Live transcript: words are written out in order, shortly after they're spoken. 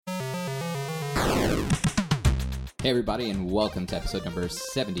Hey everybody, and welcome to episode number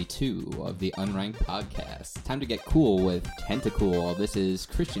 72 of the Unranked Podcast. Time to get cool with Tentacool. This is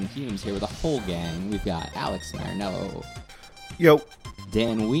Christian Humes here with a whole gang. We've got Alex Marinello. Yo.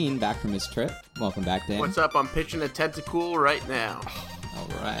 Dan Ween back from his trip. Welcome back, Dan. What's up? I'm pitching a Tentacool right now. All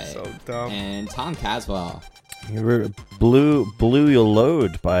right. So dumb. And Tom Caswell. You blew your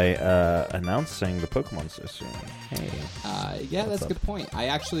load by announcing the Pokemon so soon. Hey. Yeah, that's a good point. I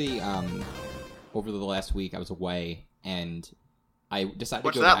actually, over the last week, I was away, and I decided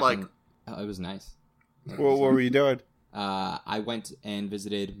What's to go that back like? it was nice. What were you doing? I went and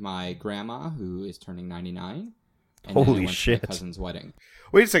visited my grandma, who is turning 99. And Holy then I went shit. to my cousin's wedding.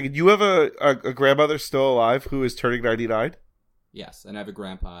 Wait a second. You have a grandmother still alive who is turning 99? Yes, and I have a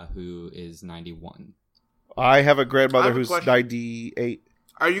grandpa who is 91. I have a I grandmother have a who's question. 98.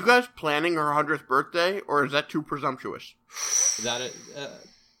 Are you guys planning her 100th birthday, or is that too presumptuous?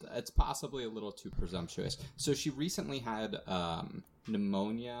 It's possibly a little too presumptuous. So she recently had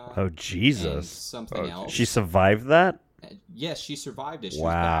pneumonia. Oh, And Jesus. something else. She survived that? Yes, she survived it. She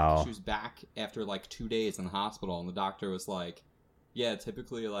Wow. was back after like 2 days in the hospital, and the doctor was like, "Yeah,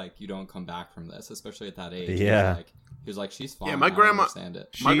 typically like you don't come back from this, especially at that age." Yeah. He was like, "She's fine." Yeah, my I don't grandma- understand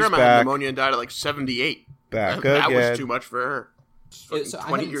it. My She's grandma back. had pneumonia and died at like 78. Back that again. was too much for her. Fucking So I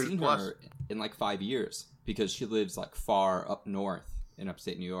 20 haven't years seen plus. her in like 5 years because she lives like far up north in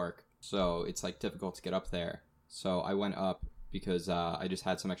upstate New York. So it's like difficult to get up there. So I went up because I just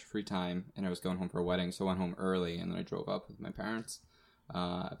had some extra free time and I was going home for a wedding. So I went home early and then I drove up with my parents.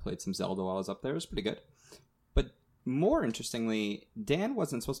 I played some Zelda while I was up there. It was pretty good. But more interestingly, Dan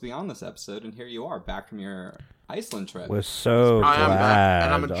wasn't supposed to be on this episode, and here you are back from your Iceland trip. We're so I am glad. back,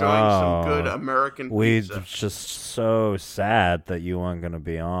 and I'm enjoying some good American We're pizza. just so sad that you weren't going to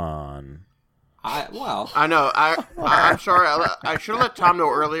be on. I know. I'm sorry. I should have let Tom know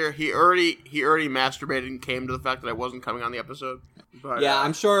earlier. He already masturbated and came to the fact that I wasn't coming on the episode. But, Yeah,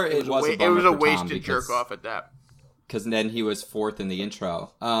 I'm sure it was a bummer it was a for Tom wasted because- jerk off at that. Because then he was fourth in the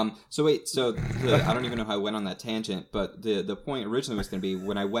intro. I don't even know how I went on that tangent, but the point originally was going to be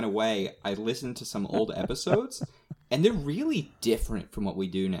when I went away, I listened to some old episodes, and they're really different from what we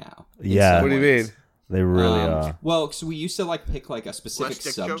do now. in Yeah. some What do you ways. mean? They really are. Well, so we used to like pick like a specific Less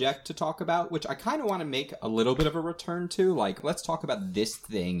dick subject to talk about, which I kind of want to make a little bit of a return to. Like, let's talk about this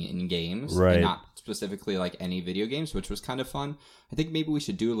thing in games, Right. and not specifically like any video games, which was kind of fun. I think maybe we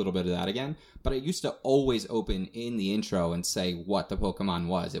should do a little bit of that again. But I used to always open in the intro and say what the Pokemon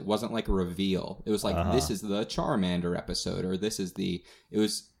was. It wasn't like a reveal. It was like, this is the Charmander episode, or this is the... It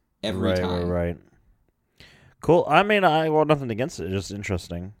was every time. Right. Cool. I mean, I want nothing against it. It's just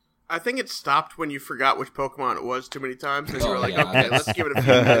interesting. I think it stopped when you forgot which Pokemon it was too many times, and you Oh, were like, yeah, okay, that's- let's give it a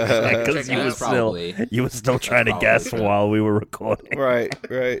few minutes. Because Check you it were out. probably- you were still trying to probably guess true. while we were recording. Right.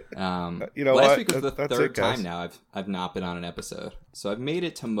 You know last what? week was the That's third it, guys. time now I've not been on an episode. So I've made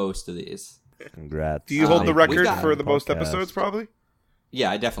it to most of these. Congrats. Do you hold the we've record got- for the most Podcast. episodes, probably? Yeah,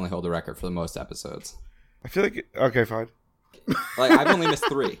 I definitely hold the record for the most episodes. I feel like... Okay, fine. Like, I've only missed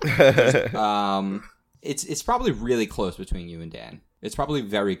 3. It's probably really close between you and Dan. It's probably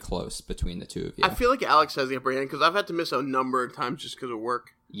very close between the two of you. I feel like Alex has the upper hand because I've had to miss a number of times just because of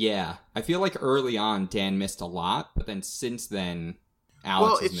work. Yeah, I feel like early on Dan missed a lot, but then since then, Alex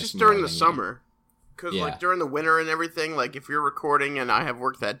Well, has it's missed just more during the than you. summer. Because, Yeah. like, during the winter and everything, like, if you're recording and I have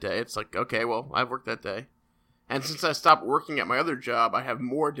work that day, it's like, okay, well, I've worked that day. And since I stopped working at my other job, I have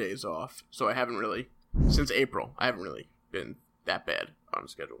more days off. So I haven't really, since April, I haven't really been that bad on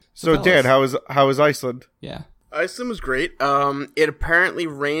schedule. So, fellas. Dan, how is Iceland? Yeah. Iceland was great. It apparently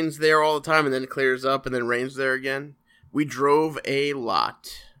rains there all the time and then it clears up and then rains there again. We drove a lot.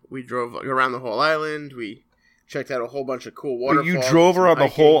 We drove around the whole island. We checked out a whole bunch of cool waterfalls. You drove some around the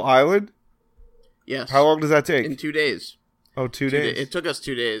hiking. whole island? Yes. How long does that take? In 2 days. Oh, 2 days. It took us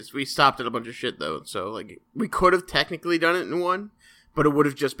 2 days. We stopped at a bunch of shit though, so like we could have technically done it in one, but it would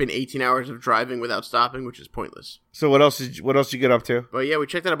have just been 18 hours of driving without stopping, which is pointless. So what else did you get up to? But yeah, we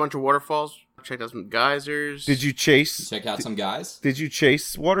checked out a bunch of waterfalls. Checked out some geysers. Did you chase? Check out some guys. Did you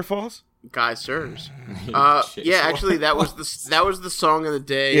chase waterfalls? Geysers. Chase Yeah, actually, that was the song of the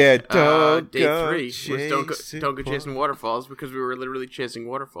day. Yeah, don't day go 3 was chasing don't go chasing waterfalls because we were literally chasing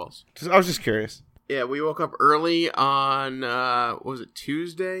waterfalls. I was just curious. Yeah, we woke up early on what was it,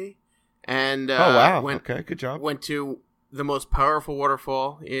 Tuesday, and Oh wow. went Okay, good job. went to the most powerful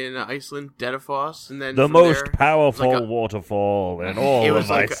waterfall in Iceland, Dedafoss, and then The from most there, powerful like a- waterfall in all it was of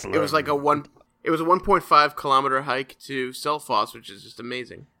like Iceland. it was like a 1.5 kilometer hike to Selfoss, which is just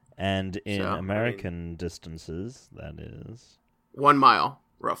amazing. And in So, I mean- American distances, that is. 1 mile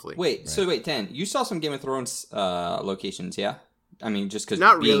roughly. Wait, Dan, you saw some Game of Thrones locations, yeah? I mean, just because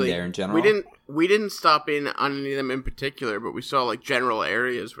Not being really. there in general. We didn't stop in on any of them in particular, but we saw like general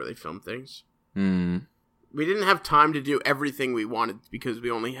areas where they filmed things. Hmm. We didn't have time to do everything we wanted because we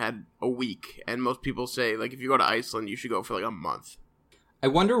only had a week, and most people say like if you go to Iceland, you should go for like a month. I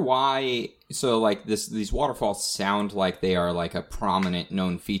wonder why. So, like these waterfalls sound like they are like a prominent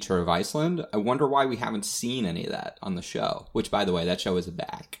known feature of Iceland. I wonder why we haven't seen any of that on the show. Which, by the way, that show is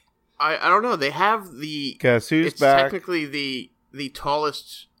back. I don't know. They have the Guess who's it's back? technically the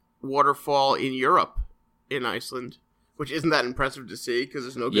tallest waterfall in Europe in Iceland, which isn't that impressive to see because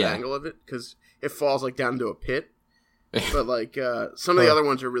there's no good Yeah. angle of it because it falls like down to a pit. But like some of the other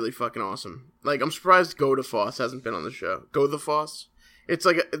ones are really fucking awesome. Like I'm surprised Godafoss hasn't been on the show. Godafoss. It's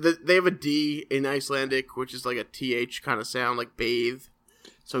like they have a D in Icelandic, which is like a TH kind of sound, like bathe.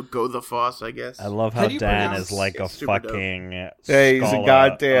 So Godafoss, I guess. I love How how do you Dan pronounce- is like a It's super dope. fucking. Hey, he's a scholar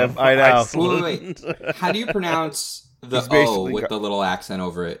goddamn- of I know. Iceland. Wait. How do you pronounce the He's O basically with got- the little accent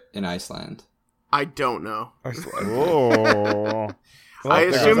over it in Iceland? I don't know. Oh. Well, I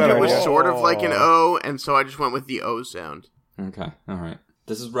there's assumed that it was idea. sort of like an O, and so I just went with the O sound. Okay, all right.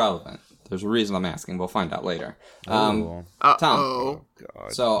 This is relevant. There's a reason I'm asking. We'll find out later. Oh. Oh,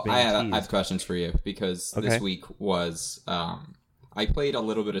 God. So Being I have teased. questions for you because Okay. this week was I played a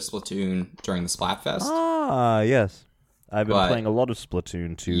little bit of Splatoon during the Splatfest. Ah, yes. I've been But- playing a lot of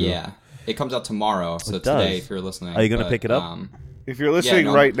Splatoon 2. Yeah, it comes out tomorrow. So It does. today, if you're listening, Are you gonna but, pick it up? If you're listening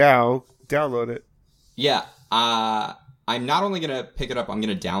no. right now, download it. Yeah, I'm not only gonna pick it up, I'm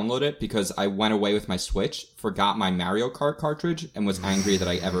gonna download it because I went away with my Switch, forgot my Mario Kart cartridge, and was angry that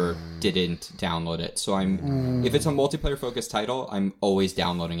I ever didn't download it. So if it's a multiplayer focused title, I'm always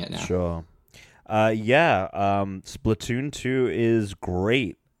downloading it now. Sure. Splatoon 2 is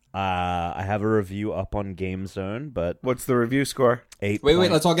great. I have a review up on GameZone, but What's the review score? 8.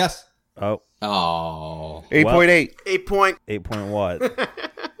 Wait, let's all guess. Oh, Oh, 8.8. 8 point. 8 point what?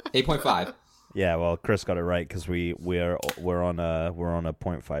 8.5. Yeah, well, Chris got it right because we're on a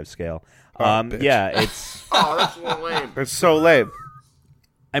 0.5 scale. bitch. Yeah, it's. Oh, that's a little lame. It's so lame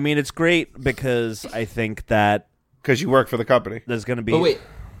I mean, it's great because I think that because you work for the company. there's going to be. But wait,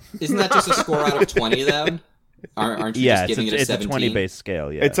 isn't that just a score out of 20 then? Aren't you Yeah, just giving it a it's a 17? 20 base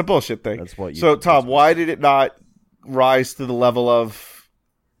scale. Yeah, It's a bullshit thing. That's what you- So, Tom, why did it not rise to the level of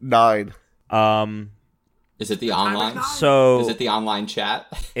 9? Is it the online? So Is it the online chat?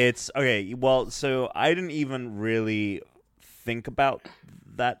 it's okay. Well, so I didn't even really think about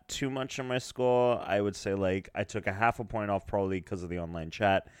that too much on my score. I would say like I took a half a point off probably because of the online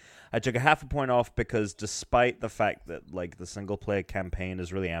chat. I took a half a point off because despite the fact that like the single player campaign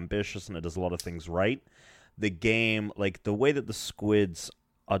is really ambitious and it does a lot of things right, the game, like the way that the squids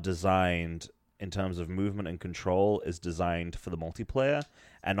are designed in terms of movement and control is designed for the multiplayer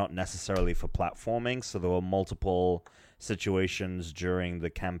and not necessarily for platforming. So there were multiple situations during the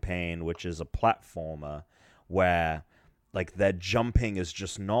campaign, which is a platformer, where like their jumping is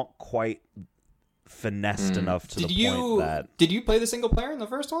just not quite finessed enough to the point that Did you play the single player in the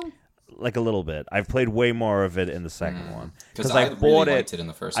first one? like a little bit. I've played way more of it in the second one Because I really bought liked it in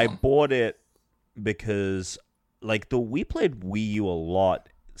the first I one. bought it because like we played Wii U a lot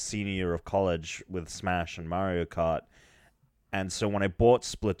senior year of college with Smash and Mario Kart, and so when I bought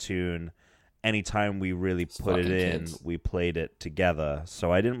Splatoon, anytime we really put it fucking in, kids. we played it together.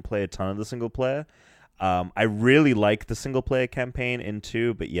 So I didn't play a ton of the single player. I really like the single player campaign in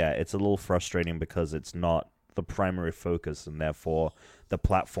 2, but yeah, it's a little frustrating because it's not the primary focus, and therefore the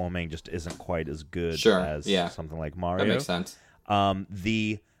platforming just isn't quite as good Sure, as yeah. something like Mario. That makes sense.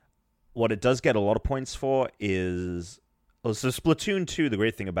 What it does get a lot of points for is so Splatoon 2, the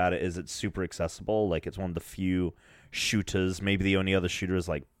great thing about it is it's super accessible. Like it's one of the few shooters, maybe the only other shooter is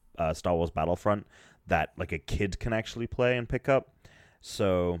like Star Wars Battlefront, that like a kid can actually play and pick up.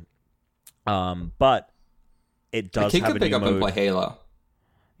 So but it does A kid have could a pick new up mode. and play Halo.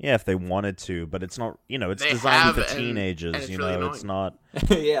 Yeah, if they wanted to, but it's not, it's They designed have, for and teenagers, it's really it's not.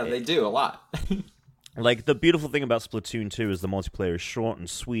 Yeah, they do a lot. Like, the beautiful thing about Splatoon 2 is the multiplayer is short and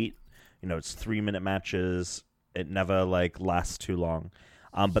sweet. It's 3-minute matches. It never, lasts too long.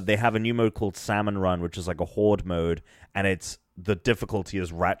 But they have a new mode called Salmon Run, which is like a horde mode, and the difficulty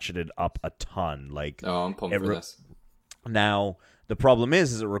is ratcheted up a ton. Oh, I'm pumped for this. Now, the problem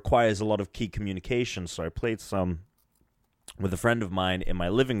is it requires a lot of key communication, so I played some with a friend of mine in my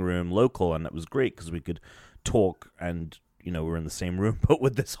living room, local, and that was great because we could talk and, we're in the same room, but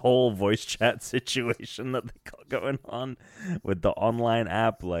with this whole voice chat situation that they got going on with the online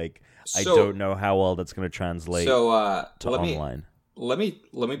app, I don't know how well that's going to translate to online. Let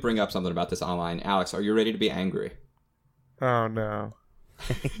me bring up something about this online. Alex, are you ready to be angry? Oh, no.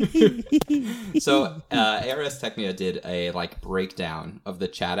 So ARS Technia did a like breakdown of the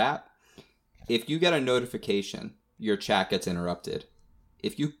chat app. If you get a notification, your chat gets interrupted.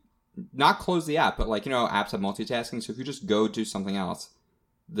 If you not close the app, but like, you know, apps have multitasking, so if you just go do something else,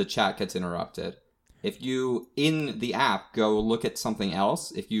 the chat gets interrupted. If you in the app go look at something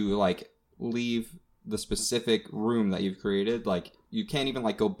else, if you like leave the specific room that you've created, like you can't even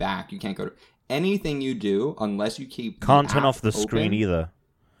like go back. You can't go to anything you do unless you keep Can't the turn app off the screen open. either.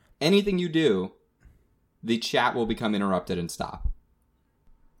 Anything you do, the chat will become interrupted and stop.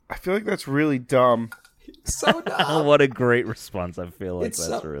 I feel like that's really dumb. So dumb. What a great response. I feel like It's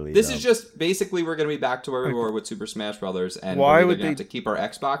that's so- really This dumb. is just basically we're going to be back to where we were with Super Smash Brothers, and Why we're either would going to they- have to keep our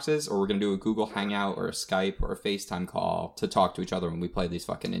Xboxes, or we're going to do a Google Hangout or a Skype or a FaceTime call to talk to each other when we play these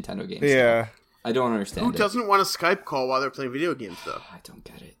fucking Nintendo games. Yeah. I don't understand Who it. doesn't want a Skype call while they're playing video games, though? I don't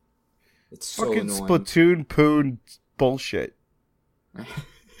get it. It's so Fucking annoying. Splatoon poon bullshit.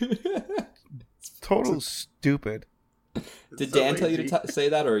 Total stupid. Did so Dan tell you to lazy. say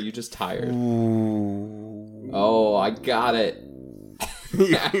that, or are you just tired? Ooh. Oh, I got it. You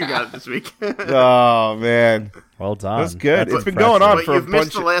got it this week. Oh man, Well done. that's good. That's It's been impressive. going on But for a you've missed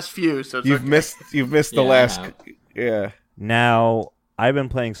bunch. the last few, so it's You've okay. missed the Yeah, I last. have. Yeah. Now, I've been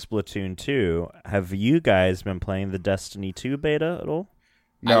playing Splatoon 2. Have you guys been playing the Destiny 2 beta at all?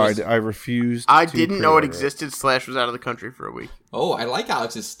 No, was- I refused. I to didn't know it pre-order existed. Slash was out of the country for a week. Oh, I like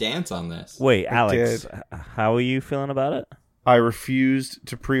Alex's stance on this. Wait, I Alex, did. how are you feeling about it? I refused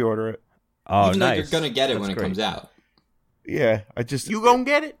to pre-order it. Oh, Even though nice. you're going to get it That's when it great. comes out. Yeah, I just. You gonna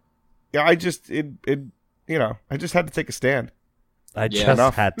get it? Yeah, I just I just had to take a stand. I Yeah. just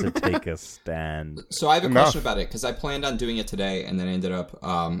Enough. had to take a stand. So I have a Enough. question about it, because I planned on doing it today, and then I ended up,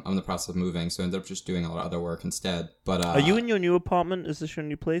 I'm in the process of moving, so I ended up just doing a lot of other work instead. But Are you in your new apartment? Is this your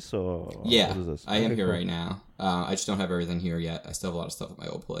new place, or Yeah, what is this? I am Okay, here cool. right now. I just don't have everything here yet. I still have a lot of stuff at my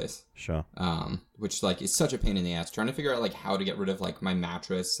old place. Sure. Which like is such a pain in the ass. Trying to figure out like how to get rid of like my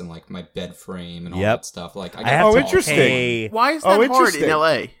mattress and like my bed frame and all Yep. that stuff. Like I have Oh, to interesting. pay. Why is that Oh, hard in interesting.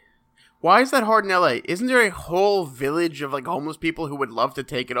 L.A.? Why is that hard in L.A.? Isn't there a whole village of like homeless people who would love to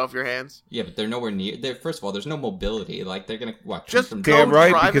take it off your hands? Yeah, but they're nowhere near. First of all, there's no mobility. Like they're gonna come Just from go Damn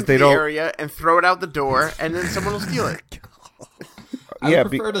right, drive because into they the don't- area and throw it out the door, and then someone will steal it. I Yeah, would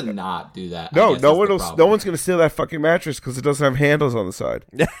prefer to not do that. I No, guess no that's one the will. problem. No one's gonna steal that fucking mattress because it doesn't have handles on the side.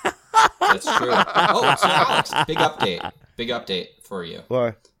 That's true. Oh, so Alex, big update for you.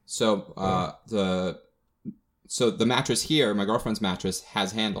 Why? So the mattress here, my girlfriend's mattress,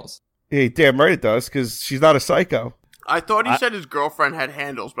 has handles. Hey, damn right it does because she's not a psycho. I thought he said his girlfriend had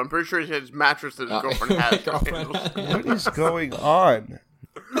handles, but I'm pretty sure he said his mattress that his girlfriend my has girlfriend handles. had- What is going on?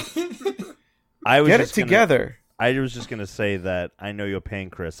 I was Get it just gonna- together. I was just gonna say that I know you're paying,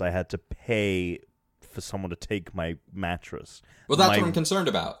 Chris. I had to pay for someone to take my mattress. Well, that's My- what I'm concerned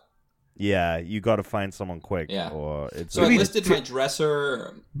about. Yeah, you got to find someone quick. Yeah. Or it's So I need listed my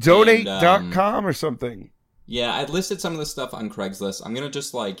dresser. Donate.com or something. Yeah, I listed some of the stuff on Craigslist. I'm gonna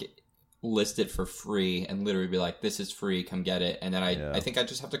just like list it for free and literally be like, "This is free, come get it." And then I think I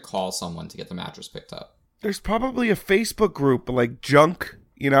just have to call someone to get the mattress picked up. There's probably a Facebook group like junk.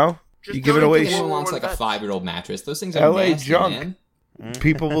 You know, Just you give it donate away. to Anyone World wants War like a Vets. 5-year-old mattress. Those things are LA nasty, junk. man.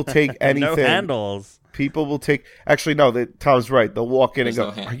 People will take anything. no handles. People will take. Actually, no. Tom's right. They'll walk in There's and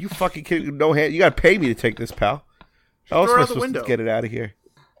no go, hand. "Are you fucking kidding? No hand. You got to pay me to take this, pal." How else throw am it I out the supposed window. to get it out of here?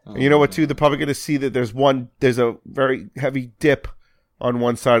 Oh, And you know what? man. Too, they're probably going to see that there's a very heavy dip on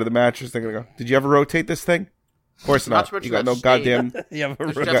one side of the mattress. They're going to go, "Did you ever rotate this thing?" Of course Not not. so much You got that no stain. goddamn You have a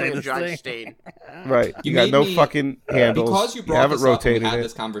There's rotate definitely a this giant thing? stain. right. You got made no me- fucking handles. Because you brought haven't this up and we rotated had it.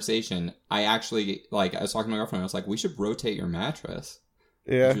 this conversation, I actually like I was talking to my girlfriend. I was like, "We should rotate your mattress."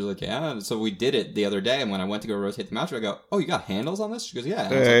 Yeah. She was like, "Yeah." And so we did it the other day, and when I went to go rotate the mattress, I go, "Oh, you got handles on this?" She goes, "Yeah."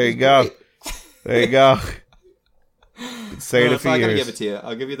 And I was There like, you go. "Great." There you go. Been saying No, it so for I gotta years. give it to you.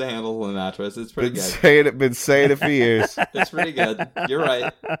 I'll give you the handles on the mattress. It's pretty good. Been saying it for years. It's pretty good. You're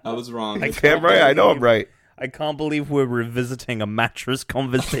right. I was wrong. Damn right. I know I'm right. I can't believe we're revisiting a mattress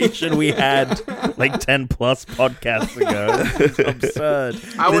conversation we had like 10 plus podcasts ago. This is absurd.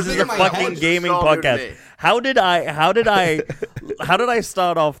 I was This is a thinking my fucking head gaming just solved it podcast. today. How did I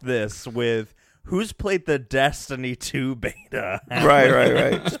start off this with who's played the Destiny 2 beta?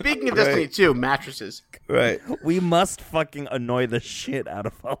 Right. Speaking of Destiny 2, mattresses. Right. We must fucking annoy the shit out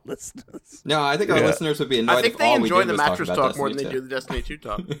of our listeners. No, I think our Yeah. listeners would be annoyed I think if they all we enjoy did the was talk mattress about talk more than Destiny they 2. do the Destiny 2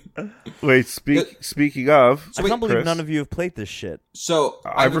 talk. Wait. Speaking of, I can't believe Chris, none of you have played this shit. So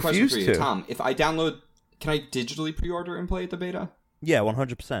I have a question refuse for you, to. Tom. If I download, can I digitally pre-order and play the beta? Yeah,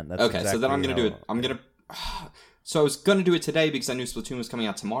 100%. That's Okay, so then I'm gonna exactly do it. I'm gonna. So I was gonna do it today because I knew Splatoon was coming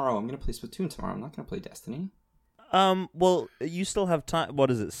out tomorrow. I'm gonna play Splatoon tomorrow. I'm not gonna play Destiny. Well, you still have time.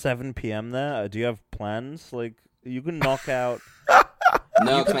 What is it? 7 p.m. there. Do you have plans? Like, you can knock out.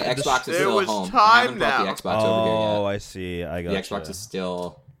 No, because my Xbox is There still was at home. time I haven't brought now. the Xbox over here Oh, yet. I see. I got The Xbox is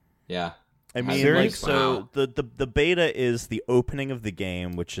still, yeah. I mean, Serious? like, so Wow. the beta is the opening of the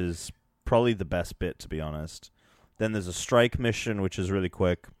game, which is probably the best bit, to be honest. Then there's a strike mission, which is really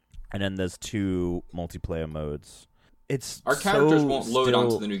quick, and then there's 2 multiplayer modes. It's Our characters so won't load still...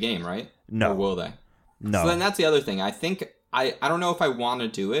 onto the new game, right? No. Or will they? No. So then that's the other thing. I think I don't know if I want to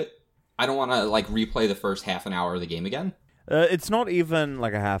do it. I don't want to like replay the first half an hour of the game again. It's not even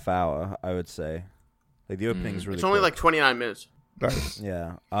like a half hour, I would say. Like the opening's really It's only quick. like 29 minutes. Nice.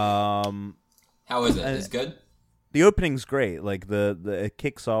 Yeah. How is it? Is it good? The opening's great. Like the it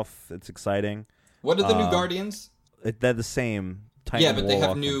kicks off. It's exciting. What are the new Guardians? They're the same. Titan Yeah, but they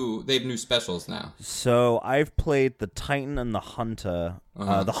have Warlock. new specials now. So I've played the Titan and the Hunter.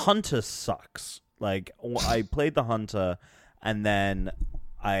 Uh-huh. The Hunter sucks. Like I played the Hunter, and then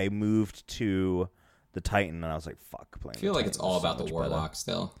I moved to the Titan, and I was like, "Fuck!" Playing. I feel the like it's Titan all is so about the much Warlock better.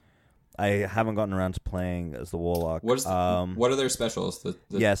 still. I haven't gotten around to playing as the Warlock. What is what are their specials?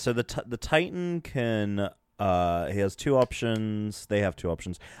 Yeah, so the Titan can. He has 2 options. They have 2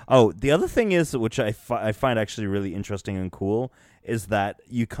 options. Oh, the other thing is, which I find actually really interesting and cool, is that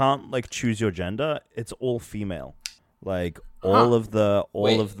you can't like choose your gender. It's all female. Like all of the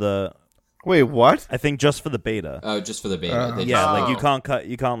Wait, what? I think just for the beta. Oh, just for the beta. They Yeah, just- like Oh.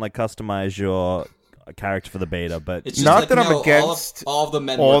 you can't like customize your character for the beta, but It's just Not like, that I'm no, against all of the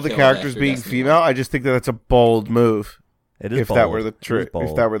men All were the killed characters after being Destiny female. 1. I just think that that's a bold move. it is If bold. that were the It is bold.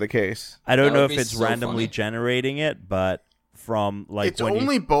 if that were the case. I don't That know would if be it's so randomly funny. generating it, but from like It's when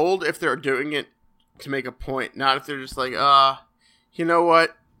only bold if they're doing it to make a point, not if they're just like, you know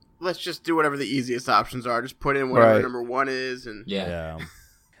what? Let's just do whatever the easiest options are. Just put in whatever Right. number 1 is, and Yeah.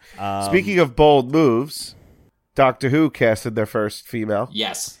 Speaking of bold moves, Doctor Who casted their first female.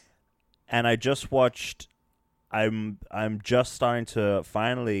 Yes. and I just watched. I'm just starting to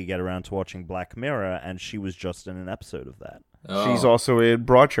finally get around to watching Black Mirror, and she was just in an episode of that. Oh, She's also in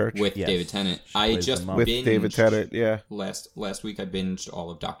Broadchurch with Yes. David Tennant. She I plays just the mom. with binged David Tennant. Yeah, last week. I binged all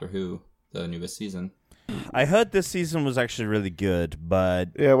of Doctor Who, the newest season. I heard this season was actually really good, but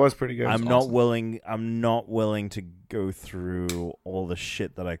yeah, it was pretty good. I'm awesome. not willing to go through all the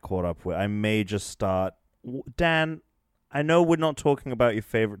shit that I caught up with. I may just start. Dan, I know we're not talking about your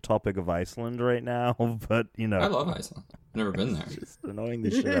favorite topic of Iceland right now, but you know, I love Iceland. I've never been there. just annoying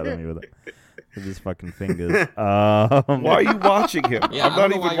the shit out of me with it. With his fucking fingers. Why are you watching him? Yeah, I'm I not don't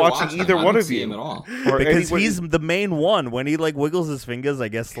know why even you're watching him. either I one don't of see him you. at all. Or Because anybody- he's the main one. When he like wiggles his fingers, I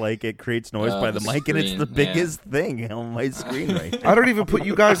guess like it creates noise by The the mic, and it's the screen, yeah. biggest thing on my screen right now. I don't even put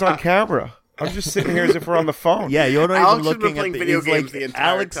you guys on camera. I'm just sitting here as if we're on the phone. Yeah, you're not Alex even has been looking playing at video he's games like, the entire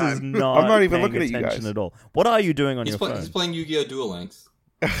Alex is time. not. I'm not even paying looking at you attention guys. at all. What are you doing on He's, your phone? he's playing Yu-Gi-Oh! Duel Links.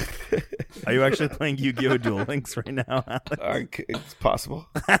 Are you actually playing Yu-Gi-Oh! Duel Links right now, Alex? It's possible.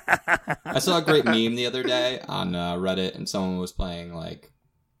 I saw a great meme the other day on Reddit, and someone was playing like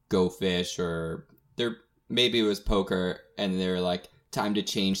Go Fish, or maybe it was poker, and they were like, "Time to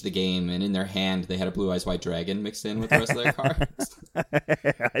change the game," and in their hand they had a Blue Eyes White Dragon mixed in with the rest of their cards.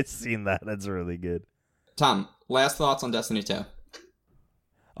 I've seen that. That's really good. Tom, last thoughts on Destiny 2?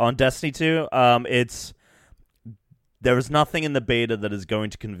 On Destiny 2, there is nothing in the beta that is going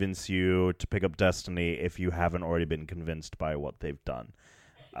to convince you to pick up Destiny if you haven't already been convinced by what they've done.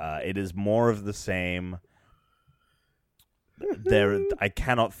 It is more of the same. I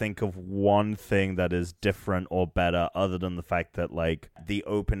cannot think of one thing that is different or better, other than the fact that like the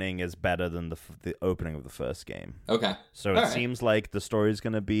opening is better than the opening of the first game. Okay. So it All right. seems like the story is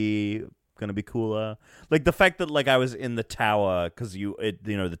gonna be cooler. Like the fact that like I was in the tower because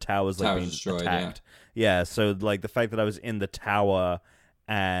the tower's like Tower's being destroyed, attacked. Yeah. So like the fact that I was in the tower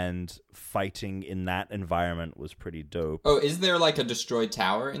and fighting in that environment was pretty dope. Oh, is there like a destroyed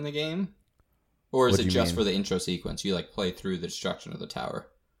tower in the game? Or is What it do you just mean? for the intro sequence? You like play through the destruction of the tower.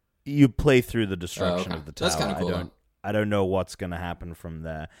 You play through the destruction okay. of the tower. That's kinda cool, I don't know what's gonna happen from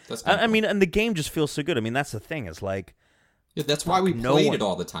there. That's I kinda mean, and the game just feels so good. I mean, that's the thing. It's like Yeah, that's why we No played one- it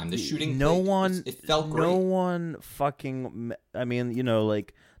all the time. The shooting. It felt No great. one fucking. I mean,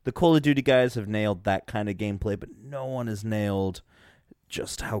 like the Call of Duty guys have nailed that kind of gameplay, but no one has nailed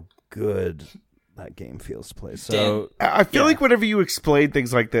just how good that game feels to play. So I feel Yeah. like whenever you explain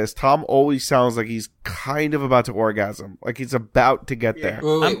things like this, Tom always sounds like he's kind of about to orgasm. Like he's about to get there.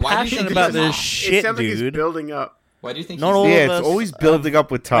 Wait, I'm why do you think passionate he's about not? this It shit, sounds like he's dude. building up. Why do you think Not he's all Yeah, of it's us always building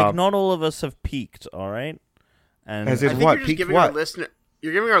up with Tom. Like, not all of us have peaked. All right, and As I in think what? you're just Peak giving what?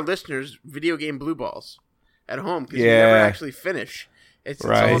 our listeners video game blue balls at home because you Yeah. never actually finish. It's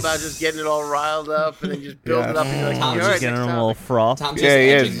Right. all about just getting it all riled up and then just build it up. And you're like, Tom's all just right, Getting next them all topic. froth. Tom's just Yeah, he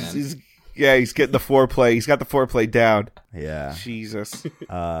edging is. them. He's getting the foreplay. He's got the foreplay down. Yeah. Jesus.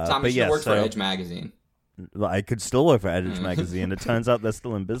 Tom, but you should yeah, work so for Edge magazine. I could still work for Edge Magazine. It turns out they're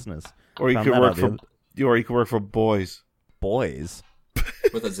still in business. Or you Found could that work out the for. other- Or you could work for boys. Boys.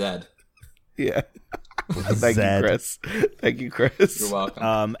 With a Z. Yeah. Thank Zed. you, Chris. Thank you, Chris. You're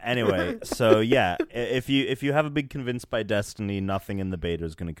welcome. Anyway, so yeah, if you haven't been convinced by Destiny, nothing in the beta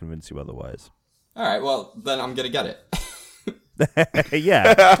is going to convince you otherwise. All right, well, then I'm going to get it.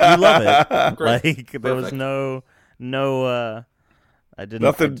 Yeah, you love it. Great. Like there was Perfect. no. I didn't.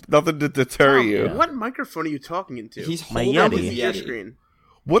 Nothing to deter Tom, you. What microphone are you talking into? He's My holding Yeti. his Look at your Yeti. screen.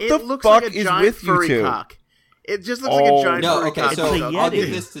 What It the looks fuck like a is giant with you furry two? cock. It just looks like a Oh. giant No, furry okay, cock. so It's a I'll give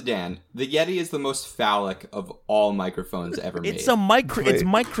Yeti. this to Dan. The Yeti is the most phallic of all microphones ever made. It's a micro. It's Wait.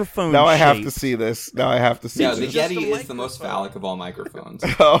 microphone. Now I have to shaped. see this. Now I have to see Yeah, the this. just a Yeti is the most microphone. phallic of all microphones.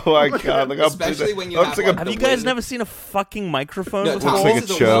 Oh my god! Like, Especially when you looks have, like like, a, Have the you guys wind- never seen a fucking microphone No, before? Tom, like this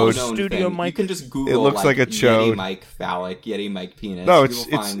a is a chode. well-known Studio thing. mic. You can just Google It looks like a chode. Yeti mic phallic, Yeti mic penis. no, You it's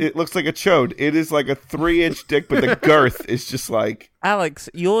will find- it looks like a chode. It is like a 3-inch dick, but the girth is just like Alex,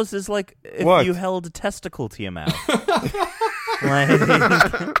 yours is like if What? you held a testicle to your mouth. Like,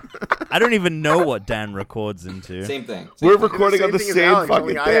 I don't even know what Dan records into. Same thing. we're thing. recording on the thing as same Alex, fucking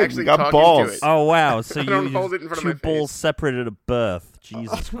only I thing. actually We got talk into balls. it. Oh wow! So I you don't hold it in front of two my balls face. separated at birth.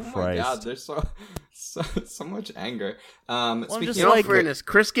 Jesus Oh my Christ! god, there's so much anger. I'm Speaking just In of, all like- fairness,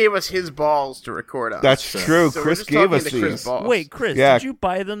 Chris gave us his balls to record on. That's Sure. true. So we're Chris just gave talking us to Chris these. balls. Oh, Wait, Chris, Yeah. did you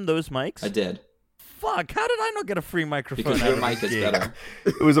buy them those mics? I did Fuck! How did I not get a free microphone? because out your of mic this is gig? better.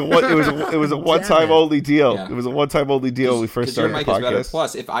 It was a one. It was a one-time it. only deal. Yeah. It was a one-time only deal when we first Because your started mic the is better. podcast.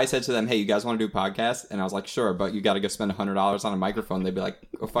 Plus, if I said to them, "Hey, you guys want to do a podcast?" and I was like, "Sure," but you got to go spend $100 on a microphone, they'd be like,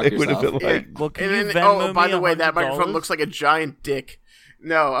 "Go fuck It would have yourself." been Yeah. like, Well, can And you then, Venmo by me the way, that microphone $100? looks like a giant dick.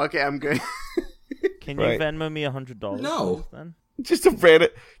 No, okay, I'm good. Can Right. you Venmo me $100? No. Then? just a random.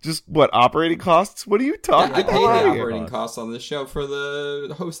 Just what operating costs? What are you Yeah, talking I pay about? the here? operating costs on this show for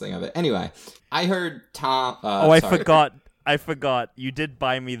the hosting of it. Anyway, I heard Tom. Oh, I sorry. forgot. I forgot. You did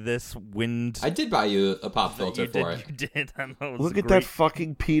buy me this wind. I did buy you a pop filter you did. for it. You did. And that was Look at great. that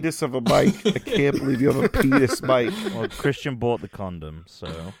fucking penis of a mic. I can't believe you have a penis mic. Well, Christian bought the condom,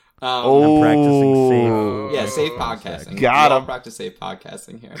 so Oh, I'm practicing safe. Yeah, safe podcasting. Got We all him. practice safe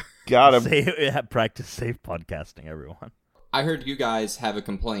podcasting here. Got him. Practice safe podcasting, everyone. I heard you guys have a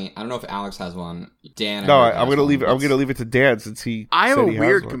complaint. I don't know if Alex has one. Dan. No, heard I'm has gonna one. leave. I'm Let's- gonna leave it to Dan since he. I have said a he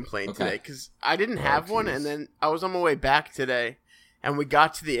weird has one. complaint Okay. today because I didn't have one, jeez. and then I was on my way back today, and we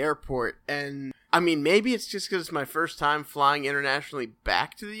got to the airport, and I mean, maybe it's just because it's my first time flying internationally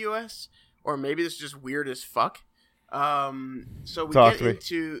back to the U.S., or maybe it's just weird as fuck. So we Talk get to me.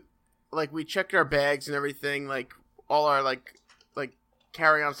 into like we checked our bags and everything, like all our like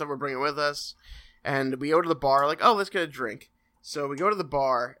carry-on stuff we're bringing with us, and we go to the bar, like, oh, let's get a drink. So we go to the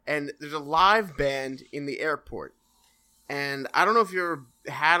bar, and there's a live band in the airport. And I don't know if you ever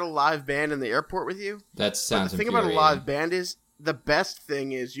had a live band in the airport with you. That But sounds the thing about a infuriating. live band is the best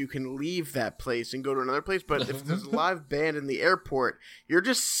thing is you can leave that place and go to another place. But if there's a live band in the airport, you're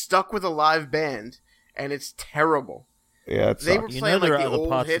just stuck with a live band, and it's terrible. Yeah, it They sucks. were You playing, know there like, are the other old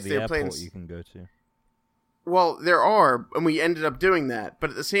parts hits of they the were playing airport you can go to. Well, there are, and we ended up doing that. But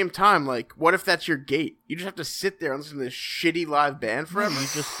at the same time, like, what if that's your gate? You just have to sit there and listen to this shitty live band forever.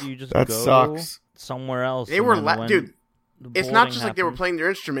 You just That go sucks. somewhere else. They and were, then when dude. the It's not boarding just like they were happens- playing their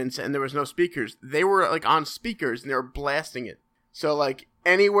instruments and there was no speakers. They were like on speakers and they were blasting it. So like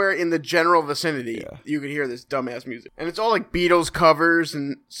anywhere in the general vicinity, Yeah. you could hear this dumbass music. And it's all like Beatles covers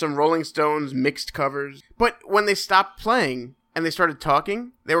and some Rolling Stones mixed covers. But when they stopped playing and they started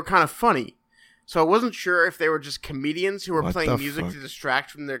talking, they were kind of funny. So I wasn't sure if they were just comedians who were What playing the music fuck? to distract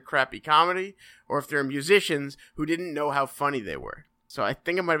from their crappy comedy, or if they're musicians who didn't know how funny they were. So I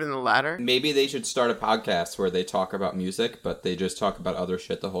think it might have been the latter. Maybe they should start a podcast where they talk about music, but they just talk about other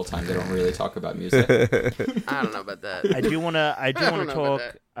shit the whole time. They don't really talk about music. I don't know about that. I do want to. I do don't want to know about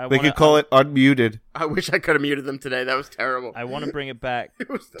talk. that. I They wanna, could call it unmuted. I wish I could have muted them today. That was terrible. I want to bring it back It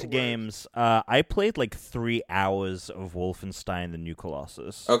was the to worst. games. I played like 3 hours of Wolfenstein: The New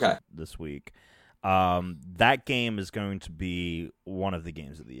Colossus Okay. this week. That game is going to be one of the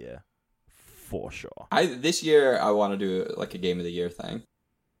games of the year, for sure. This year I want to do like a game of the year thing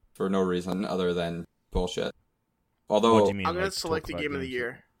for no reason other than bullshit. Although What do you mean? I'm going like, to select talk the about game of the games?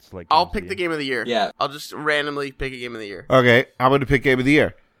 year. Select I'll games pick of the game of the year. yeah, I'll just randomly pick a game of the year. Okay, I'm going to pick Game of the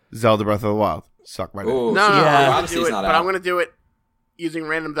Year. Zelda Breath of the Wild. Suck my dick. Ooh, No, see, no, Yeah. I'm going to Odyssey's do it, not but I'm out. going to do it using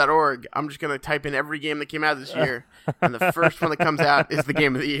random.org. I'm just going to type in every game that came out this year, and the first one that comes out is the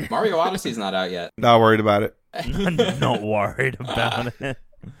game of the year. Mario Odyssey's not out yet. Not worried about it. Not worried about it.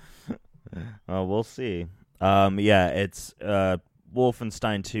 We'll see. Yeah, it's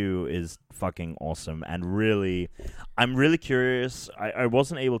Wolfenstein 2 is fucking awesome, and really, I'm really curious. I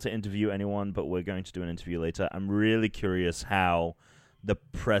wasn't able to interview anyone, but we're going to do an interview later. I'm really curious how the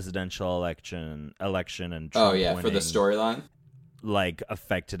presidential election and Trump for the winning, storyline. like,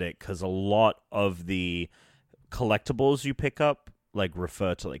 affected it, because a lot of the collectibles you pick up like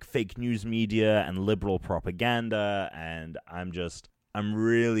refer to like fake news media and liberal propaganda, and I'm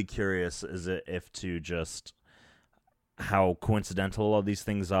really curious if to just how coincidental a lot of these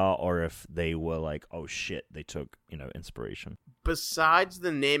things are, or if they were like, oh shit, they took, inspiration. Besides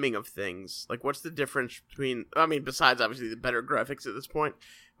the naming of things, like what's the difference between? I mean, besides obviously the better graphics at this point,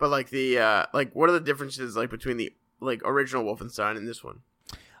 but like the what are the differences like between the like original Wolfenstein and this one?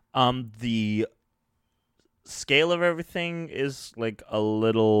 The scale of everything is like a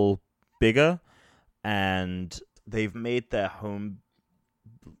little bigger, and they've made their home.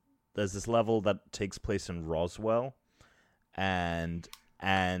 There's this level that takes place in Roswell, and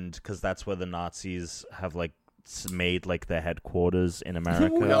because that's where the Nazis have like made like their headquarters in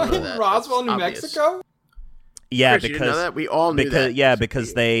America. We all know that. Roswell, New Obvious. Mexico. Yeah, Chris, you didn't know that? We all knew that. Yeah,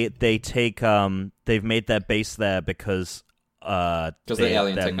 because they take they've made their base there because the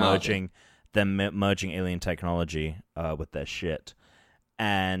alien technology. They're merging alien technology with their shit,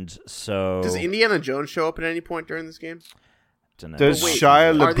 and so Does Indiana Jones show up at any point during this game? Dunno. Does Wait,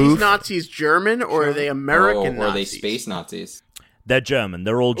 Shia are these LaBeouf? Nazis German or are they American Or are they Nazis? space Nazis? They're German.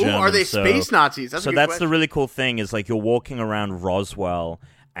 They're all Ooh, German. are they so, space Nazis? That's a so good that's question. the really cool thing is like you're walking around Roswell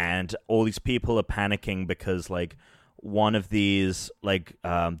and all these people are panicking because like one of these like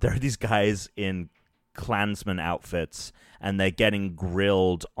there are these guys in Klansman outfits and they're getting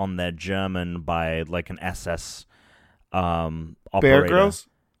grilled on their German by like an SS operator. Bear Grylls?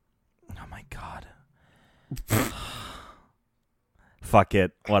 Oh my god. Fuck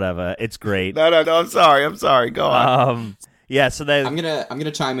it. Whatever. It's great. No. I'm sorry. Go on. Yeah, so they I'm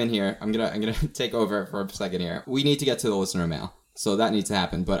gonna chime in here. I'm gonna take over for a second here. We need to get to the listener mail, so that needs to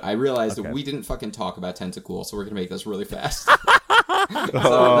happen. But I realized that we didn't fucking talk about Tentacool, so we're gonna make this really fast. So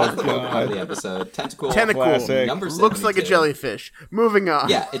that's the Pokemon of the episode. Tentacool. Tentacool. Number Looks like a 72. jellyfish. Moving on.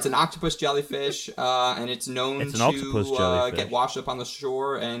 Yeah, it's an octopus jellyfish, and it's known It's an to octopus jellyfish. get washed up on the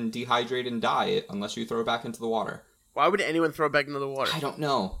shore and dehydrate and die unless you throw it back into the water. Why would anyone throw it back into the water? I don't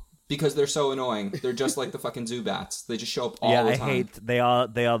know. Because they're so annoying. They're just like the fucking Zubats. They just show up all the time. I hate they are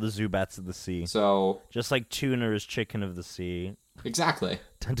the Zubats of the sea. So Just like tuna is chicken of the sea, exactly.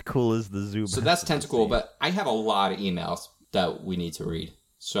 Tentacool is the Zubat. So that's Tentacool, but I have a lot of emails that we need to read.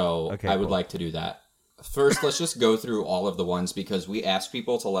 So Okay, I would cool. like to do that. First, let's just go through all of the ones because we asked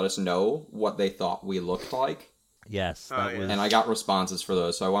people to let us know what they thought we looked like. Yes, Oh, that yeah. was. And I got responses for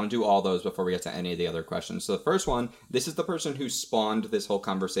those, so I want to do all those before we get to any of the other questions. So the first one, this is the person who spawned this whole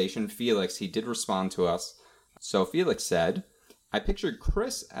conversation, Felix. He did respond to us. So Felix said, I pictured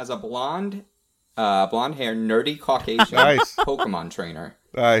Chris as a blonde hair, nerdy Caucasian Nice. Pokemon trainer.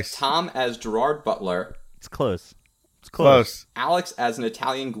 Nice. Tom as Gerard Butler. It's close. It's Close. Alex as an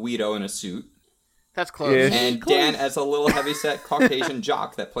Italian Guido in a suit. That's close. Yeah. And Dan as a little heavyset Caucasian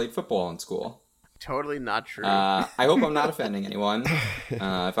jock that played football in school. Totally not true. I hope I'm not offending anyone.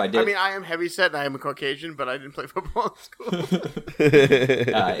 If I did, I mean, I am heavyset and I am a Caucasian, but I didn't play football in school.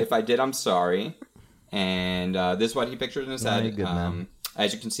 if I did, I'm sorry. And this is what he pictured in his Yeah, head. good man.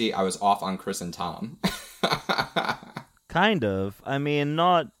 As you can see, I was off on Chris and Tom. Kind of. I mean,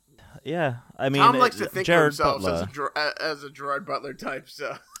 not. Yeah. I mean, Tom likes to think Gerard of himself Butler. as a Gerard Butler type,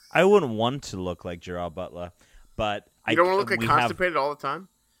 so... I wouldn't want to look like Gerard Butler, but You don't want to look like we constipated all the time?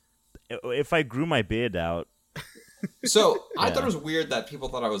 If I grew my beard out, So I Yeah. thought it was weird that people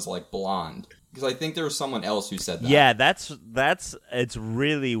thought I was like blonde because I think there was someone else who said that. yeah, that's it's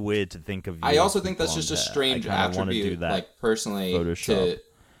really weird to think of. You I also with think that's just a blonde hair. strange I kinda wanna do attribute, that. like personally, Photoshop. to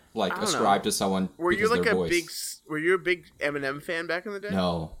like I don't ascribe know. to someone. Were you because of like their a voice. Were you a big Eminem fan back in the day?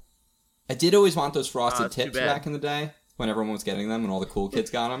 No, I did always want those frosted that's too tips bad. back in the day when everyone was getting them and all the cool kids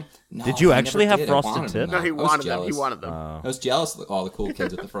got them. No, Did you I actually never have did. I frosted wanted them, tips? though. No, he I was wanted them. He jealous. wanted them. I was jealous of all the cool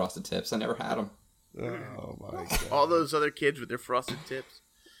kids with the frosted tips. I never had them. Oh my god. All those other kids with their frosted tips.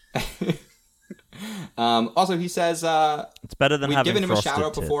 Also, he says It's better than we've having given him a frosted shout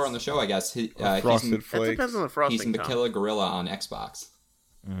out tips. before on the show. I guess he's Frosted That flakes. depends on the he's frosting, Tom. Makilla Gorilla on Xbox.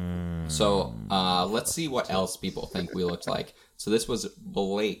 So let's see what else people think we looked like. So this was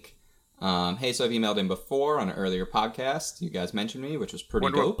Blake. Hey, so I've emailed him before on an earlier podcast. You guys mentioned me, which was pretty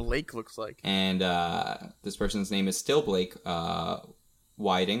Wonder what dope. Blake looks like. And this person's name is still Blake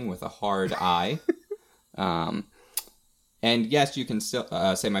Whiting with a hard I. And yes, you can still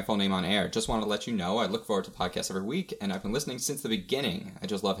say my full name on air. Just want to let you know I look forward to podcasts every week, and I've been listening since the beginning. I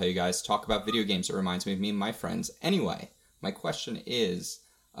just love how you guys talk about video games. It reminds me of me and my friends. Anyway, my question is...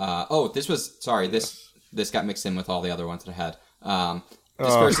 this got mixed in with all the other ones that I had.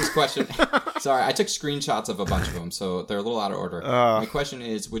 This person's question... Sorry, I took screenshots of a bunch of them, so they're a little out of order. My question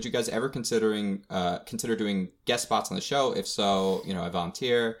is, would you guys ever consider doing guest spots on the show? If so, I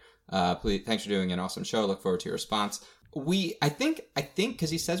volunteer. Please, thanks for doing an awesome show. Look forward to your response. I think, because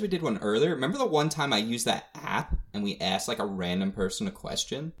he says we did one earlier. Remember the one time I used that app and we asked like a random person a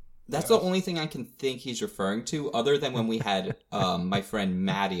question? That's the only thing I can think he's referring to, other than when we had my friend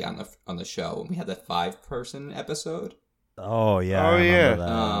Maddie on the show. When we had that 5-person episode. Oh yeah. Oh yeah.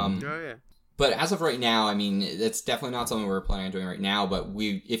 Oh yeah. But as of right now, I mean, it's definitely not something we're planning on doing right now. But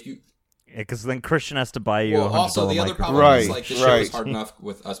because then Christian has to buy you. Well, also the other problem Right, is like the show is hard enough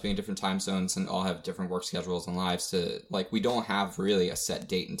with us being different time zones and all have different work schedules and lives to like we don't have really a set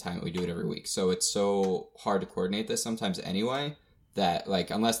date and time that we do it every week. So it's so hard to coordinate this sometimes anyway. That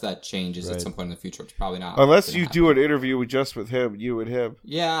like unless that changes at some point in the future, it's probably not. Unless you do an interview with you and him.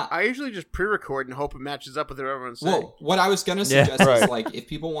 Yeah, I usually just pre-record and hope it matches up with what everyone's saying. Well, what I was gonna suggest is like if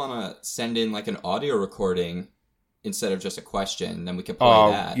people want to send in like an audio recording instead of just a question, then we can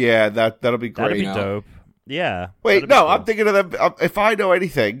play that. Yeah, that'll be great. That'd be dope. Yeah. Wait, no, I'm thinking of them. If I know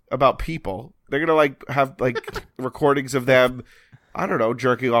anything about people, they're gonna like have like recordings of them. I don't know,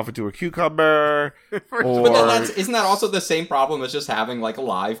 jerking off into a cucumber, or... But then isn't that also the same problem as just having, like,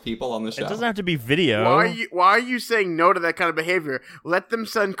 live people on the show? It doesn't have to be video. Why are you saying no to that kind of behavior? Let them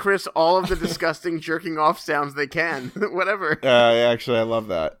send Chris all of the disgusting jerking off sounds they can. Whatever. Actually, I love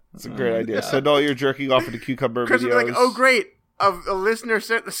that. It's a great idea. Yeah. Send all your jerking off into cucumber Chris videos. would be like, oh, great. A listener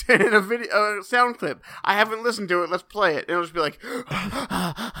sent in a sound clip. I haven't listened to it. Let's play it. And it'll just be like...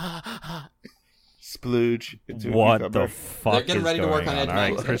 Splooge into a What cucumber. the fuck They're getting is ready to going work on on? it All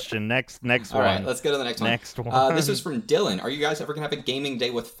right, next. Christian, next All one. right, let's go to the next one. Next one. This is from Dylan. Are you guys ever going to have a gaming day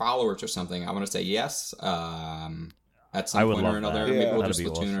with followers or something? I want to say yes. At some I would point or love another. that. Maybe Yeah. we'll do That'd be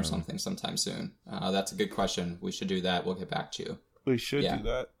Splatoon or awesome. something sometime soon. That's a good question. We should do that. We'll get back to you. We should Yeah. do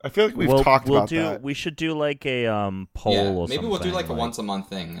that. I feel like we've talked about that. We should do like a poll Yeah, or maybe something. we'll do like a once a month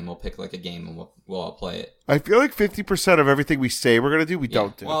thing, and we'll pick like a game, and we'll all play it. I feel like 50% of everything we say we're going to do, we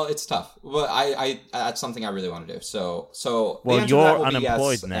don't do. Well, it's tough. Well, I that's something I really want to do. So the Well, answer to that you're will be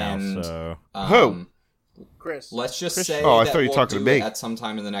unemployed yes, now, and, so Who? Chris. Let's just Christian. say Oh, I that thought you were we'll talking to do me. it at some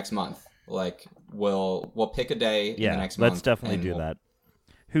time in the next month. Like we'll pick a day in the yeah, next month. let's definitely and do we'll- that.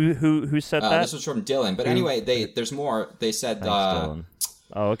 Who said that? This was from Dylan. But anyway, there's more. They said Thanks, Dylan.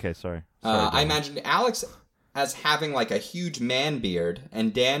 Oh, okay, sorry. Sorry, I Dylan. imagined Alex as having like a huge man beard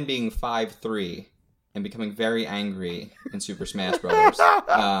and Dan being 5'3" and becoming very angry in Super Smash Brothers.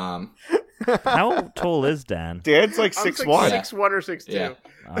 How tall is Dan? Dan's like I was 6'1". like 6'1" or 6'2". Yeah.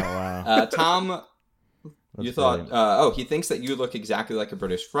 Oh wow. Tom, That's you thought, brilliant. he thinks that you look exactly like a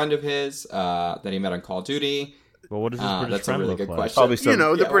British friend of his that he met on Call of Duty. Well, what does his British that's a friend really look good like? question. Probably some,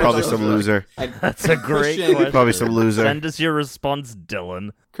 the Yeah, British probably look some like. loser. And That's a great Christian- question. Probably some loser. Send us your response,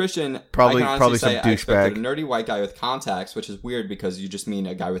 Dylan. Christian, Probably- I can honestly probably say some I expected douchebag. a nerdy white guy with contacts, which is weird because you just mean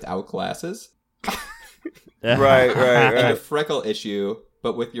a guy without glasses. Right. And a freckle issue,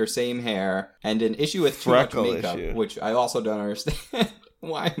 but with your same hair, and an issue with too much Freckle makeup, issue. which I also don't understand.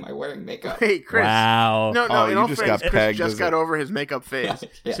 Why am I wearing makeup? Hey, Chris. Wow. No, Oh, in you all just fairness, got Chris pegged, just is got it? over his makeup phase,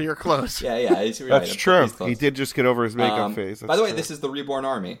 Yeah. so you're close. Yeah, he's right. That's true. He's close. He did just get over his makeup phase. By That's the way, true. this is the Reborn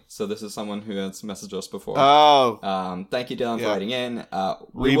Army, so this is someone who has messaged us before. Oh, Thank you, Dylan, for Yeah. writing in.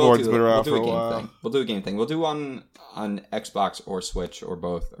 Reborn's been around for a game while. thing. We'll do a game thing. We'll do one on Xbox or Switch or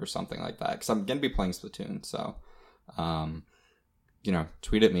both or something like that. Because I'm going to be playing Splatoon. So,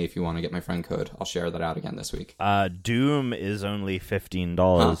 tweet at me if you want to get my friend code. I'll share that out again this week. Doom is only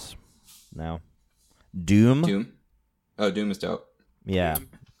 $15 now. Doom? Doom? Oh, Doom is dope. Yeah.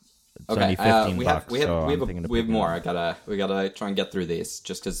 It's Okay, only 15 we bucks. have we so I'm have thinking to we have pick it more. up. We gotta try and get through these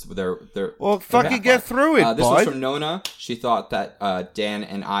just because they're well, fucking get through it, This was bud. from Nona. She thought that Dan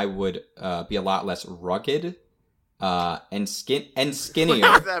and I would be a lot less rugged and skinnier.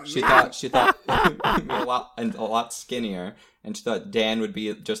 What does that mean? She thought we'd be a lot skinnier, and she thought Dan would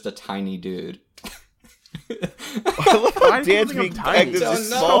be just a tiny dude. I love Why how do you Dan's think I'm being tiny? pegged as a Don't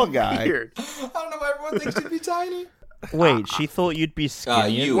know. small guy. Weird. I don't know why everyone thinks he'd be tiny. Wait, she thought you'd be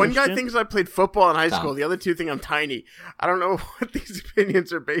skinny. you. One guy Christian? thinks I played football in high Tom. school. The other two think I'm tiny. I don't know what these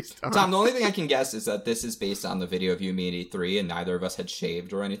opinions are based on. Tom, the only thing I can guess is that this is based on the video of you, me, and E3, and neither of us had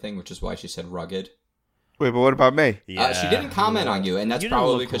shaved or anything, which is why she said rugged. Wait, but what about me? Yeah. She didn't comment on you, and that's You don't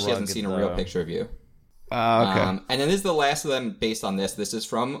probably look because she hasn't rugged, seen a real though. picture of you. Okay. And then this is the last of them based on this. This is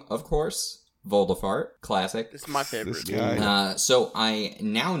from, of course, Voldemort, classic. This is my favorite. This guy. So I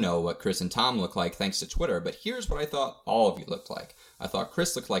now know what Chris and Tom look like thanks to Twitter, but here's what I thought all of you looked like. I thought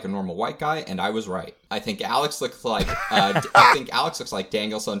Chris looked like a normal white guy, and I was right. I think Alex looked like Alex looks like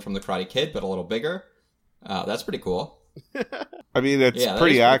Danielson from The Karate Kid, but a little bigger. That's pretty cool. I mean, it's Yeah, that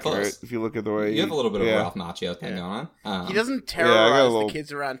pretty is pretty accurate close. if you look at the way You have a little bit of yeah. a Ralph Macchio thing going on. He doesn't I got terrorize a little- the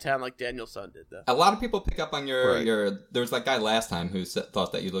kids around town like Danielson did, though. A lot of people pick up on your Right. There was that guy last time who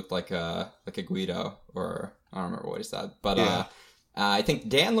thought that you looked like a Guido, or I don't remember what he said, but Yeah. I think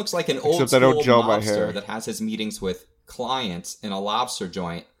Dan looks like an old Except I don't school gel my hair. mobster that has his meetings with clients in a lobster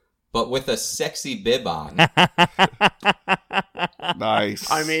joint, but with a sexy bib on. Nice.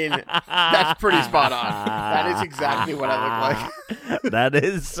 I mean, that's pretty spot on. That is exactly what I look like. That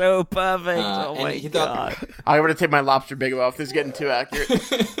is so perfect. Oh and my he thought- god. I'm going to take my lobster big off. This is getting too accurate.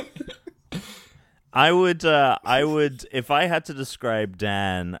 I would, if I had to describe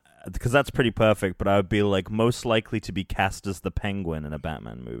Dan, because that's pretty perfect, but I would be like most likely to be cast as the Penguin in a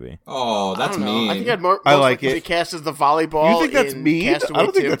Batman movie. Oh, that's I don't know. mean. I think I'd most I like likely it. be cast as the volleyball. you think that's in mean? Castaway I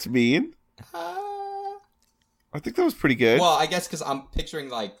don't think 2. that's mean. I think that was pretty good. Well, I guess because I'm picturing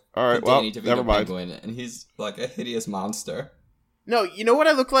like All right, Danny DeVito never mind. Penguin, and he's like a hideous monster. No, you know what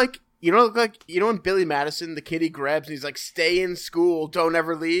I look like? You know what I look like? You know when Billy Madison, the kid he grabs, and he's like, "Stay in school, don't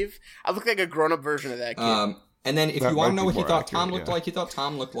ever leave." I look like a grown-up version of that kid. And then if That you want to might know be what he more thought accurate, Tom looked yeah. like, he thought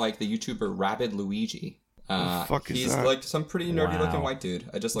Tom looked like the YouTuber Rabid Luigi. The fuck is he's that? like some pretty nerdy looking Wow. white dude.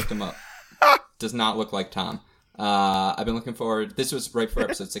 I just looked him up. Does not look like Tom. I've been looking forward. This was right for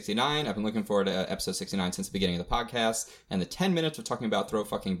episode 69. I've been looking forward to episode 69 since the beginning of the podcast. And the 10 minutes of talking about Throw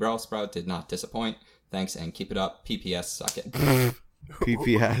Fucking Barrel Sprout did not disappoint. Thanks and keep it up. PPS, suck it.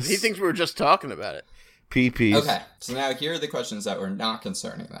 PPS. He thinks we were just talking about it. PPs. Okay, so now here are the questions that were not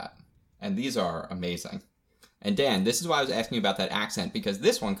concerning that. And these are amazing. And Dan, this is why I was asking you about that accent, because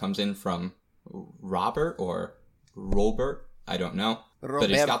this one comes in from Robert or Robert, I don't know. But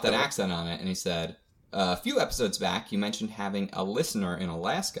he's got that Roberto. accent on it, and he said, a few episodes back, you mentioned having a listener in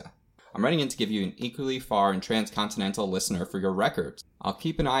Alaska. I'm writing in to give you an equally far and transcontinental listener for your records. I'll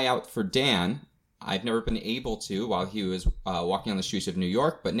keep an eye out for Dan. I've never been able to while he was walking on the streets of New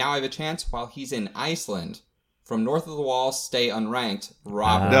York, but now I have a chance while he's in Iceland. From north of the wall, stay unranked,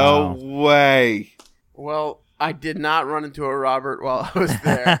 Robert. No way. Well, I did not run into a Robert while I was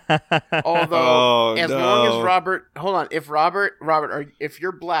there. Although, Oh, as no. long as Robert, hold on, if Robert, if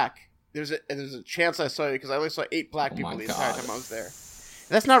you're black, there's a chance I saw you because I only saw 8 black Oh people my the entire God. time I was there.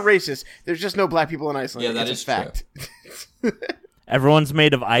 That's not racist. There's just no black people in Iceland. Yeah, that it's is a fact. Everyone's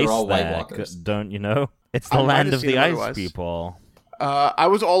made of ice all White there, Walkers. don't you know? It's the I might land have of seen the them ice otherwise. people. I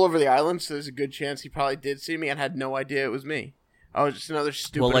was all over the island, so there's a good chance he probably did see me and had no idea it was me. I was just another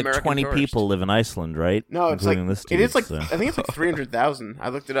stupid Well, like American 20 tourist. people live in Iceland, right? No, it's Including like this it is dude, like so. I think it's like 300,000. I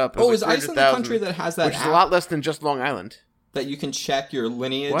looked it up. It Oh, was is like Iceland the 300,000, country that has that which is app a lot less than just Long Island. that you can check your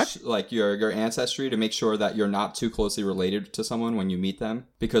lineage, What? like your ancestry, to make sure that you're not too closely related to someone when you meet them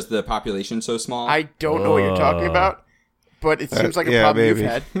because the population's so small? I don't know what you're talking about, but it seems like a yeah, problem maybe. you've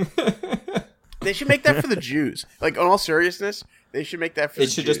had. They should make that for the Jews. Like, in all seriousness, they should make that for It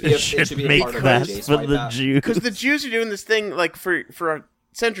the should Jews. just be a, Should it should be a make part of that the for the Jews. Because the Jews are doing this thing, like, for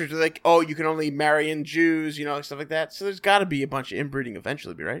centuries. They're like, oh, you can only marry in Jews, you know, stuff like that. So there's got to be a bunch of inbreeding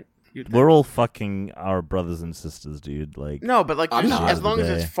eventually, right? You'd think. We're all fucking our brothers and sisters, dude. Like, No, but, like, I'm just not. as long as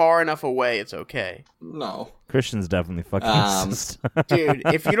it's far enough away, it's okay. No. Christian's definitely fucking sister. Dude,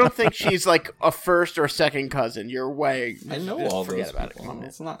 if you don't think she's, like, a first or second cousin, you're way... I know just all forget those about people. it. Come on, man.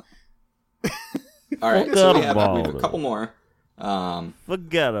 It's not. All right, so we have about a couple more.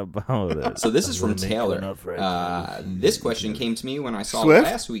 Forget about it. So this is from We're making Taylor. up for it. This question came to me when I saw Swift?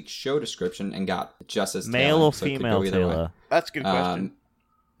 last week's show description and got just as Male Taylor, or so it could female, go either way. Taylor? That's a good question.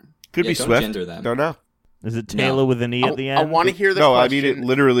 Could Yeah, be don't Swift. gender them. Don't know. Is it Taylor with an E at the end? I want to hear this No, I question, mean it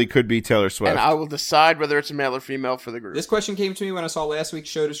literally could be Taylor Swift. and I will decide whether it's a male or female for the group. This question came to me when I saw last week's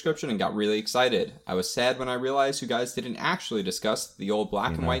show description and got really excited. I was sad when I realized you guys didn't actually discuss the old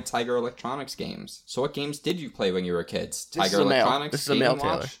black and white Tiger Electronics games. So what games did you play when you were kids? This Tiger is a male. Electronics, This is a Game male, & Watch?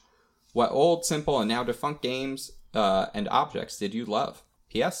 Taylor. What old, simple, and now defunct games and objects did you love?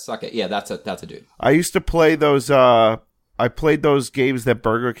 P.S. Suck it. Yeah, that's a dude. I used to play those. I played those games that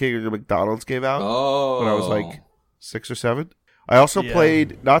Burger King or McDonald's gave out Oh. when I was like 6 or 7. I also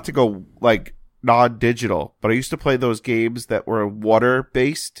played, not to go like non-digital, but I used to play those games that were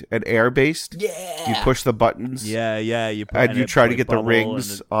water-based and air-based. Yeah. You push the buttons, Yeah. You and you it try to like get the bubble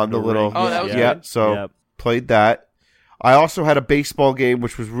rings and on the little. ring. Oh, that was yeah. good. So Yep. played that. I also had a baseball game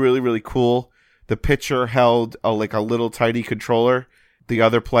which was really really cool. The pitcher held a little tiny controller. The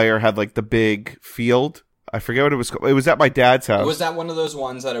other player had like the big field. I forget what it was called. It was at my dad's house. Was that one of those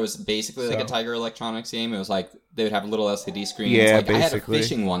ones that it was basically like a Tiger Electronics game? It was like they would have little LCD screens. Yeah, like, basically. I had a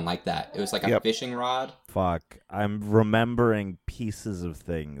fishing one like that. It was like a fishing rod. Fuck. I'm remembering pieces of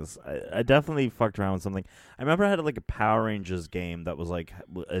things. I definitely fucked around with something. I remember I had like a Power Rangers game that was like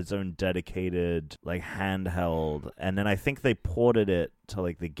its own dedicated like handheld, and then I think they ported it to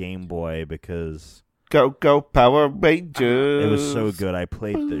like the Game Boy because Go Power Rangers. it was so good. I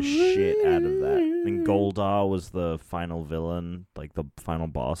played the shit out of that. And Goldar was the final villain, like the final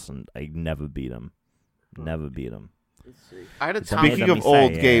boss, and I never beat him. Never beat him. I had a Speaking Tommy. Speaking Let of me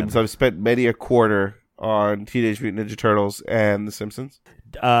old say, games, I've spent many a quarter on Teenage Mutant Ninja Turtles and The Simpsons.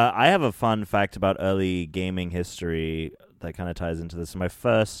 I have a fun fact about early gaming history that kind of ties into this. My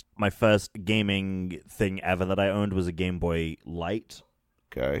first gaming thing ever that I owned was a Game Boy Light.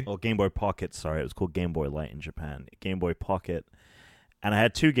 Okay. Or Game Boy Pocket, sorry. It was called Game Boy Light in Japan. Game Boy Pocket. And I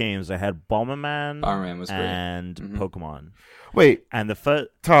had two games. I had Bomberman, Bomberman was great. and Pokemon. Wait, And the first...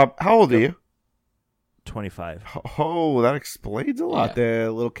 Tom, how old are you? 25. Oh, that explains a lot there,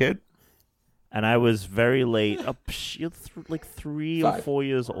 little kid. And I was very late. Like 3 or 5. 4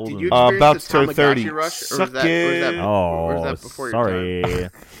 years older Did than you me. About experience to the turn Tamagotchi 30. rush, or Suck was it. or was that before your time? sorry.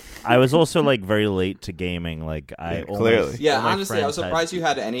 I was also like very late to gaming. Like I almost, clearly. Yeah, all my honestly, I was friends surprised you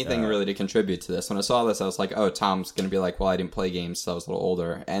had anything really to contribute to this. When I saw this, I was like, oh, Tom's going to be like, well, I didn't play games, so I was a little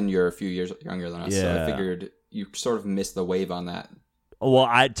older, and you're a few years younger than us, so I Yeah. figured you sort of missed the wave on that. Well,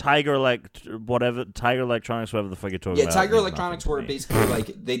 Tiger Electronics, whatever the fuck you're talking Yeah, about. Tiger means Electronics nothing to were me. basically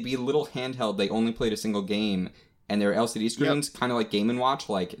like, they'd be a little handheld, they only played a single game, and they were LCD screens, kind of like Game & Watch,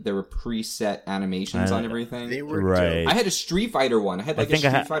 like there were preset animations on everything. They were Right. I had a Street Fighter one. I had like a think I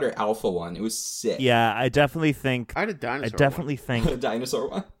Street Fighter Alpha one. It was sick. Yeah, I definitely think. I had a dinosaur. I definitely The think dinosaur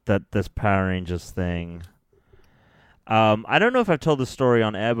one. that this Power Rangers thing. I don't know if I've told the story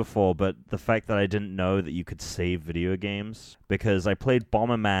on air before, but the fact that I didn't know that you could save video games, because I played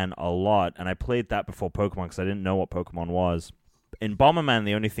Bomberman a lot, and I played that before Pokemon because I didn't know what Pokemon was. In Bomberman,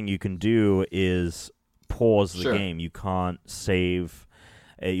 the only thing you can do is pause the Sure. game. You can't save.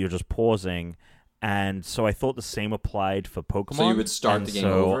 You're just pausing. And so I thought the same applied for Pokemon. So you would start and the game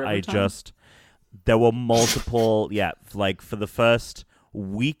so over every I time? just... There were multiple... yeah, like for the first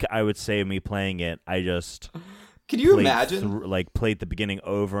week, I would say, of me playing it, I just... Can you played imagine? played the beginning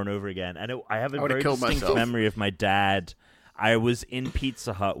over and over again. And I have a I would've very killed distinct myself. memory of my dad. I was in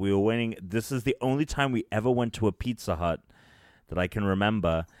Pizza Hut. We were waiting. This is the only time we ever went to a Pizza Hut that I can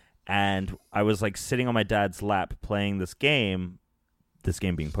remember. And I was like sitting on my dad's lap playing this game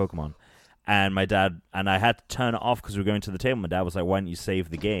being Pokemon. And my dad, and I had to turn it off because we were going to the table. My dad was like, why don't you save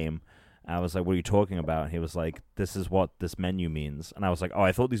the game? And I was like, what are you talking about? And he was like, this is what this menu means. And I was like, oh,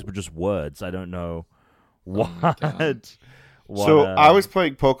 I thought these were just words. I don't know what. God. what So I was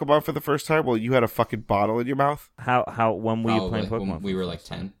playing Pokemon for the first time while you had a fucking bottle in your mouth. how when were you playing Probably Pokemon? when we were like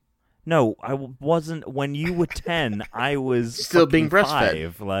 10. No, I wasn't. When you were 10, I was Still being fucking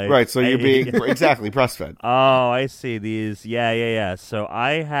breastfed. 5. Like, Right, so you're being exactly breastfed. Oh, I see these. Yeah. So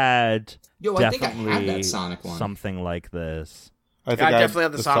I had Yo, I think I definitely had that Sonic one. something like this. I Yeah, I had definitely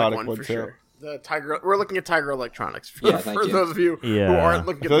had the Sonic one for too. sure. The Tiger. We're looking at Tiger Electronics for, Yeah, thank for you. those of you who Yeah. aren't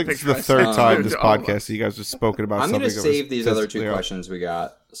looking I at feel the like this is picture. the third I time sent this to all of podcast us. you guys have spoken about I'm something. going to that save was these other two physically- questions we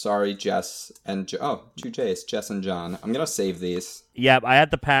got. Sorry, Jess and two J's, Jess and John. I'm going to save these. Yeah, I had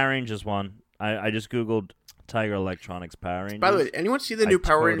the Power Rangers one. I just Googled Tiger Electronics Power Rangers. By the way, anyone see the new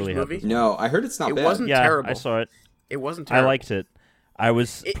Power Rangers movie? No, I heard it's not It bad. wasn't yeah, terrible. I saw it. It wasn't I terrible. liked it. I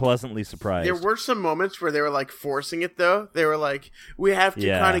was pleasantly surprised. There were some moments where they were like forcing it though. They were like, we have to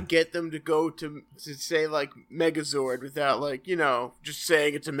Yeah. kind of get them to go to say like Megazord without like, you know, just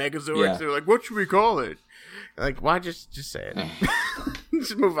saying it's a Megazord. Yeah. So they're like, what should we call it? Like, why just say it?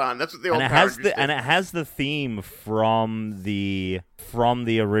 Just move on. That's what the old and it Power has Rangers the did. and it has the theme from the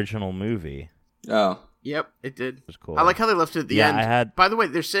original movie. Oh. Yep, it did. was cool. I like how they left it at the Yeah, end. I had- By the way,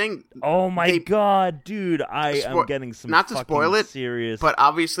 they're saying, Oh my They- god, dude! I am getting some not to fucking spoil it, serious. but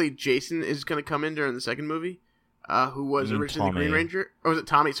obviously Jason is going to come in during the second movie, who was You mean originally the Green Tommy. Ranger. Or was it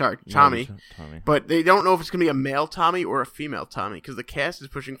Tommy? Sorry, Yeah, Tommy. Tommy. But they don't know if it's going to be a male Tommy or a female Tommy because the cast is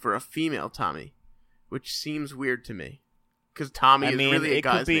pushing for a female Tommy, which seems weird to me. Because Tommy I is mean, really a it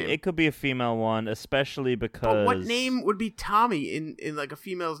guy's could be name. it could be a female one, especially because But what name would be Tommy in like a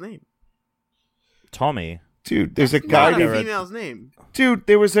female's name? Tommy. Dude, there's a Not guy a named female's name. Dude,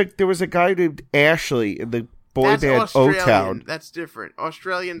 there was a guy named Ashley in the boy That's band Australian. O-Town. That's different.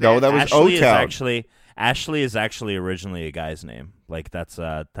 Australian. No, that was Ashley is O-Town. Ashley is actually originally a guy's name. Like that's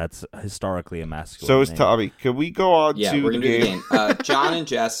historically a masculine. So is name. Tommy. Can we go on Yeah, to we're the gonna do the game? game. John and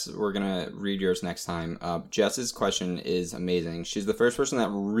Jess, we're gonna read yours next time. Jess's question is amazing. She's the first person that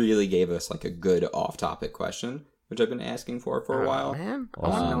really gave us like a good off-topic question, which I've been asking for a while. Man, I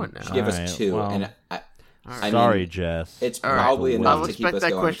want to know it now. She gave us Alright, 2, well, and I Sorry, mean, Jess. it's All right. probably enough I'll to keep expect us that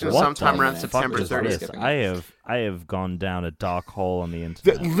going. question for sometime 20 around minutes. September Just start 30th. skipping I it. have gone down a dark hole on the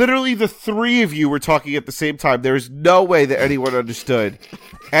internet. Literally, the three of you were talking at the same time. There is no way that anyone understood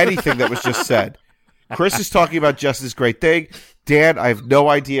anything that was just said. Chris is talking about Jess's great thing. Dan, I have no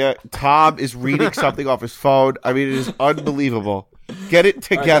idea. Tom is reading something off his phone. I mean, it is unbelievable. Get it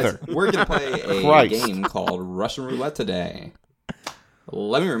All right, together. guys, we're going to play a Christ. game called Russian Roulette today.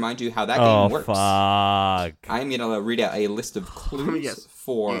 Let me remind you how that Oh game works. fuck! I'm going to read out a list of clues guess.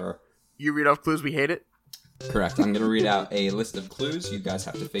 for... You read off clues, we hate it. Correct. I'm going to read out a list of clues. You guys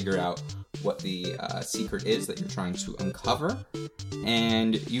have to figure out what the secret is that you're trying to uncover.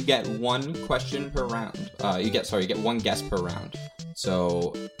 And you get one question per round. You get one guess per round.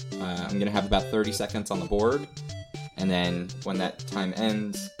 So I'm going to have about 30 seconds on the board. And then when that time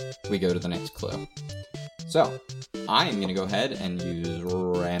ends, we go to the next clue. So I am going to go ahead and use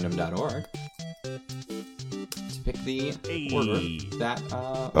random.org to pick the order that...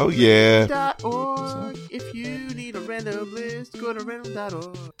 Oh, yeah. .org. If you need a random list, go to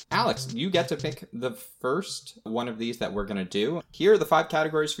random.org. Alex, you get to pick the first one of these that we're going to do. Here are the 5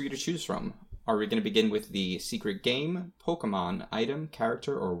 categories for you to choose from. Are we going to begin with the secret game, Pokemon, item,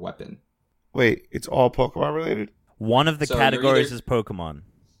 character, or weapon? Wait, it's all Pokemon related? One of the So you're categories either- is Pokemon.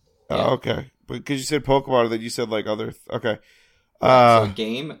 Yeah. Oh, okay. Because you said Pokemon, and then you said, like, other... Okay. So a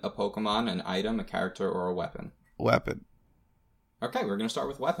game, a Pokemon, an item, a character, or a weapon. Weapon. Okay, we're going to start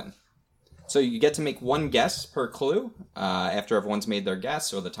with weapon. So you get to make one guess per clue. After everyone's made their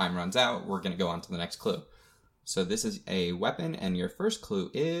guess or the time runs out, we're going to go on to the next clue. So this is a weapon, and your first clue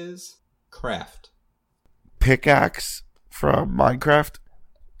is craft. Pickaxe from Minecraft?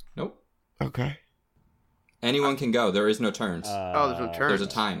 Nope. Okay. Anyone can go. There is no turns. Oh, there's no turn. There's a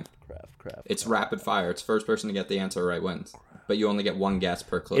time. Craft. It's rapid fire. It's first person to get the answer right wins. But you only get one guess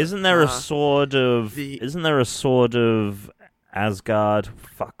per clue. Isn't there a sort of? the- Isn't there a sort of Asgard?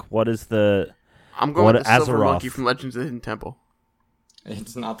 Fuck. What is the? I'm going What, with the Silver Azeroth? Monkey from Legends of the Hidden Temple.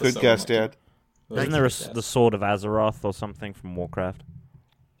 It's not the Good Silver guess, Monkey. Dad. Isn't there Good the guess. sword of Azeroth or something from Warcraft?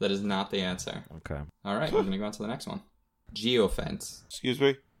 That is not the answer. Okay. All right, we're going to go on to the next one. Geofence. Excuse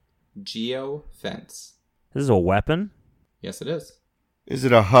me? Geofence. This is a weapon. Yes, it is. Is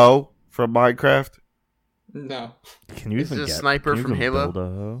it a hoe from Minecraft? No, Can you Is even it a get? sniper can you from even Halo? build a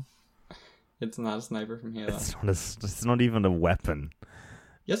hoe? it's not a sniper from Halo. It's not even a weapon.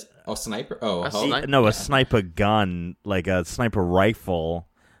 Yes, a sniper. Oh, A a hoe? sniper? No, Yeah. a sniper gun, like a sniper rifle.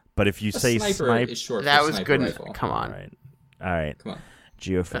 But if you A say sniper snipe, is short That for was sniper good. rifle. Come all on. right, all right. Come on.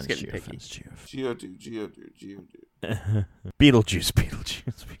 Geofence, That's getting picky. Geodude.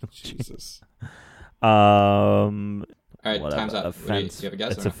 Beetlejuice. Jesus. All right, Whatever. time's up. A What do fence. you have a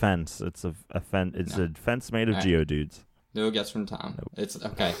guess? It's or a no? fence. It's No. a fence made of All right. geodudes. No guess from Tom. It's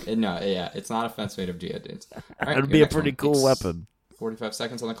okay. No, yeah, it's not a fence made of geodudes. All right, That'd your be a next pretty one. cool weapon. 45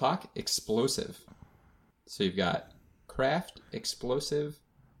 seconds on the clock. Explosive. So you've got craft, explosive,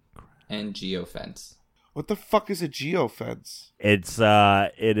 and geofence. What the fuck is a geofence?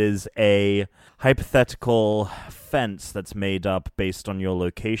 It is a hypothetical fence that's made up based on your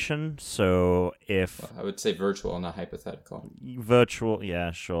location. So if I would say virtual, not hypothetical. virtual,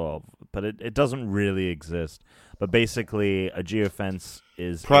 yeah, sure, but it doesn't really exist. But basically, a geofence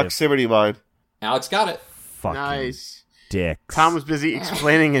is if Proximity mine. Alex got it. fucking Nice. dicks. Tom was busy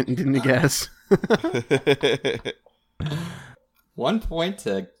explaining it and didn't guess. 1 point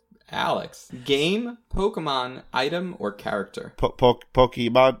to Alex. Game, Pokemon, item, or character?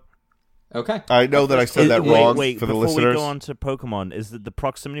 Pokemon. Okay. I know that I said that wrong wait, for the before listeners. we go on to Pokemon, is it the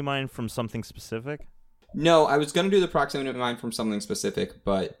proximity mine from something specific? No, I was going to do the proximity mine from something specific,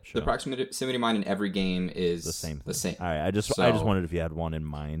 but Sure. the proximity mine in every game is The same. The same. All right, I just So- wondered if you had one in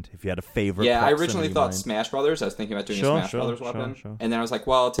mind. If you had a favorite. Yeah, I proximity originally thought mine. Smash Brothers. I was thinking about doing Sure, a Smash sure, Brothers sure, weapon, sure. and then I was like,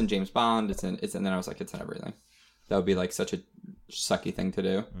 well, it's in James Bond. And then I was like, it's in everything. That would be like such a sucky thing to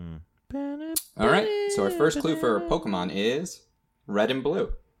do. All right, so our first clue for Pokemon is red and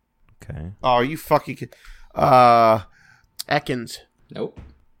blue. Okay. Oh, are you fucking kidding? Ekans. Nope.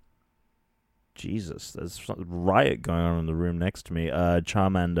 Jesus, there's a riot going on in the room next to me.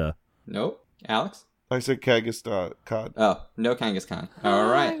 Charmander. Nope. Alex? I said Kangaskhan. Oh, no Kangaskhan. All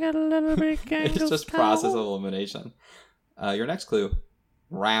right. got a little bit It's just process of elimination. Your next clue,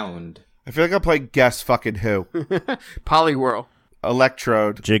 round. I feel like I'm playing Guess Fucking Who. Poliwhirl.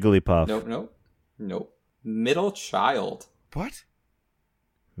 Electrode. Jigglypuff. Nope. Nope. Middle child. What?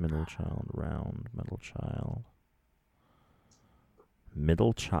 Middle child, round, middle child.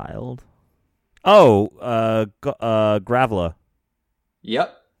 Middle child? Oh, Graveler.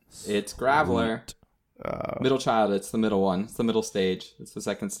 Yep. It's Graveler. Sweet. Middle child, it's the middle one. It's the middle stage. It's the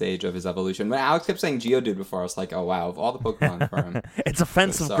second stage of his evolution. When Alex kept saying Geodude before, I was like, oh wow, of all the Pokemon for him. It's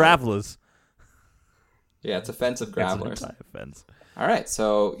offensive Sorry. Gravelers. Yeah, it's offensive It's an Gravelers. entire offense. All right,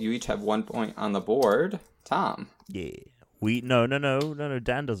 so you each have 1 point on the board. Tom. Yeah. No.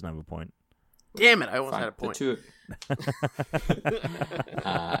 Dan doesn't have a point. Damn it! I almost Fine. had a point.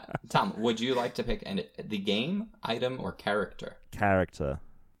 Tom, would you like to pick the game, item, or character? Character.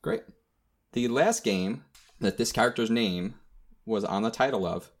 Great. The last game that this character's name was on the title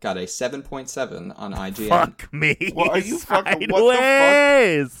of got a 7.7 on IGN. Fuck me. What, are you fucking- what the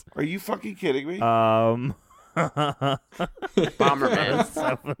Sideways. Are you fucking kidding me? Bomberman.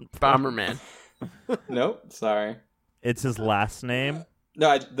 Bomberman. Nope, sorry. It's his last name.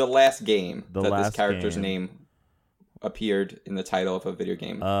 No, the last game The that last this character's game. name appeared in the title of a video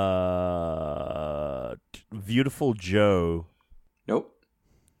game. Beautiful Joe. Nope.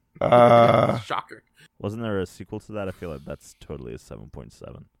 Shocker. Wasn't there a sequel to that? I feel like that's totally a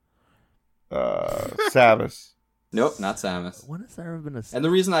 7.7. Samus. Nope, not Samus. When has there ever been a And the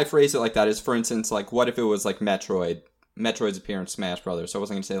reason I phrase it like that is, for instance, like, what if it was like Metroid? Metroid's appearance in Smash Brothers. So I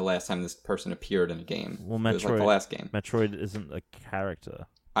wasn't going to say the last time this person appeared in a game. Well, It was like the last game. Metroid isn't a character.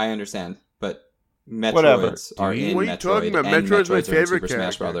 I understand, but Metroids Whatever. are in What are you Metroid, talking about? and Metroid's my Metroids are in favorite Super Smash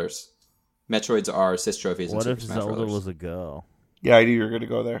character. Brothers. Metroids are assist trophies in What Super if Smash Zelda Brothers. was a girl? Yeah, I knew you were going to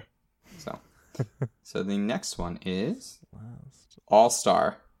go there. So the next one is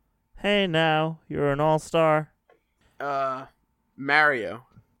All-Star. Hey now, you're an all-star. Mario.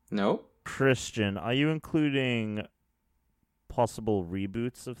 Nope. Christian, are you including possible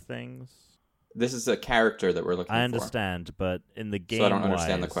reboots of things? This is a character that we're looking for. I understand, but in the game So I don't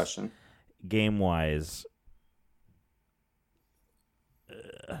understand the question. Game-wise...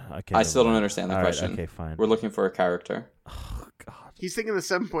 okay, I still never don't mind. understand the All right, question. okay, fine. We're looking for a character. Oh, God. He's thinking the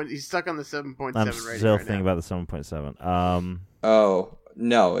 7 point. He's stuck on the 7.7 I'm rating still right thinking now. about the 7.7. Oh,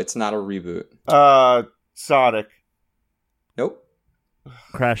 no, it's not a reboot. Sonic. Nope.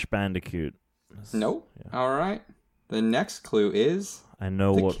 Crash Bandicoot. Nope. Yeah. All right. The next clue is I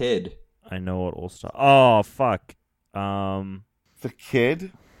know the what kid. I know what all-star. Oh, fuck. The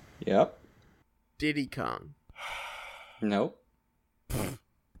kid. Yep. Diddy Kong. Nope.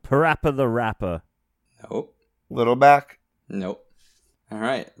 Parappa the Rapper. Nope. Little Mac. Nope. All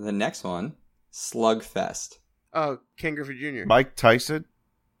right. The next one, Slugfest. Oh, Ken Griffey Jr. Mike Tyson.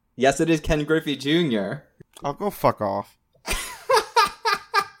 Yes, it is Ken Griffey Jr. I'll go fuck off.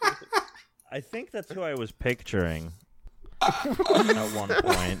 I think that's who I was picturing at one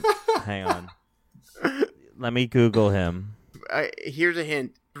point. Hang on. Let me Google him. Here's a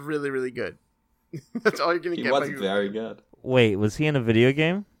hint. Really, really good. That's all you're gonna He get. was by very good. Wait, was he in a video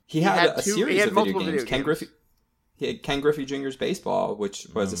game? He had a two- series he had of video multiple games. video games. He had Ken Griffey Jr.'s Baseball, which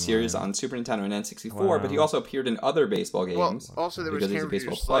was a series on Super Nintendo and N64, but he also appeared in other baseball Well, games. also there was because he's Ken a Griffey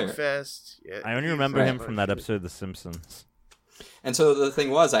baseball Jr. player. Slugfest. Yeah, I only he was remember a him bunch from of that shit. episode of The Simpsons. And so the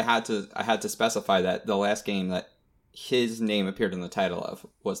thing was, I had to specify that the last game that his name appeared in the title of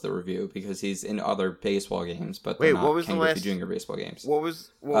was the review, because he's in other baseball games, but they're Wait, not what was Ken the Griffey last- Jr. baseball games. What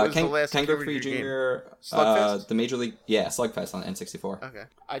was the last Ken Griffey Jr. game? Jr. Slugfest? The Major League, Slugfest on N64. Okay,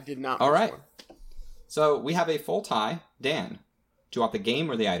 I did not. All miss right. one. So we have a full tie. Dan, do you want the game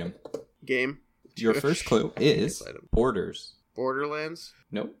or the item? Game. Your first clue is Item. Borders. Borderlands.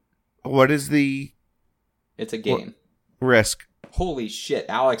 Nope, What is the it's a game. risk? Holy shit,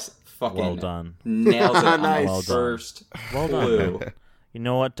 Alex fucking Well done. nails it on Nice. the Well done. first Well clue. done. You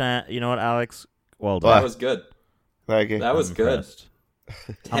know what, Dan? You know what, Alex? Well That done. was good. Thank you. That was I'm good. impressed. I'm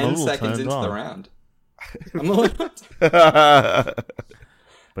a 10 little seconds turned into the on. round. I'm a little...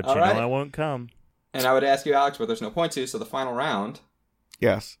 But All you right. know I won't come. And I would ask you, Alex, but there's no point to, so the final round,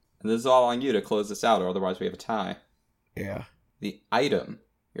 Yes. and this is all on you to close this out, or otherwise we have a tie. Yeah. The item.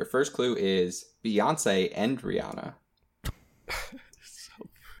 Your first clue is Beyonce and Rihanna.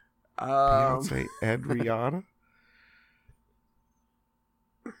 Beyonce and Rihanna.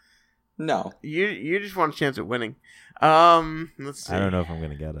 No. You just want a chance at winning. Let's see. I don't know if I'm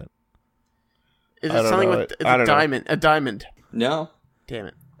gonna get it. Is I it don't something know with it. it's I a don't know. diamond? A diamond. No. Damn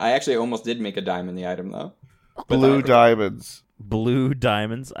it. I actually almost did make a dime in the item, though. But Blue I- diamonds. Blue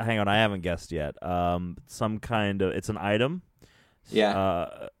diamonds. Hang on, I haven't guessed yet. Some kind of. It's an item.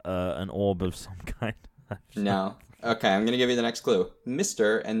 Yeah. An orb of some kind. No. Okay, I'm going to give you the next clue.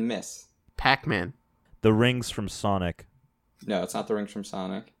 Mr. and Miss. Pac-Man. The rings from Sonic. No, it's not the rings from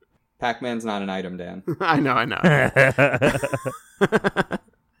Sonic. Pac-Man's not an item, Dan. I know.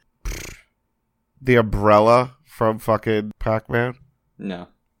 The umbrella from fucking Pac-Man? No.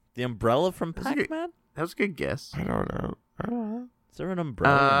 The umbrella from That's a good- Pac-Man? That was a good guess. I don't know. Is there an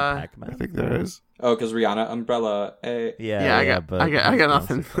umbrella in I Pac-Man? think there is. Oh, because Rihanna umbrella. Yeah, I got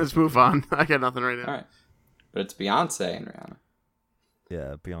nothing. Let's move on. I got nothing right now. All right, but it's Beyonce and Rihanna.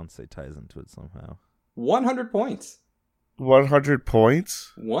 Yeah, Beyonce ties into it somehow. 100 points. 100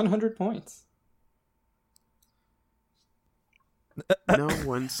 points? 100 points. No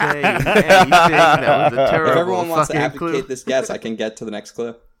one saying anything. That was a terrible If everyone wants to fucking advocate clue. this guess, I can get to the next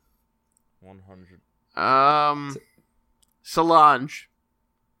clue. 100. Solange.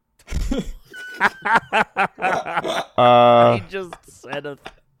 He just said a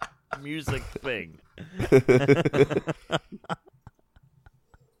music thing.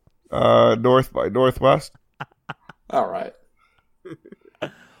 North by Northwest? All right.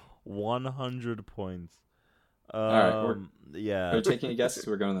 100 points. right, yeah. We're taking a guess because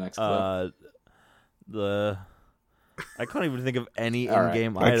we're going to the next clue. I can't even think of any All right.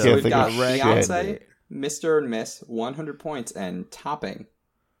 in-game I items. can't We've think got of shit. Beyonce, Mr. and Miss, 100 points, and topping.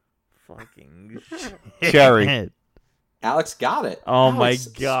 Fucking Cherry. shit. Alex got it. Oh my Alex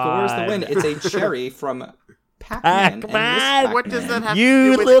God. Scores the win. It's a cherry from Pac-Man. and Miss Pac-Man! What does that have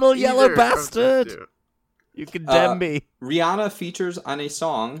You to do with little either yellow of those bastard! two? You condemn Uh, me. Rihanna features on a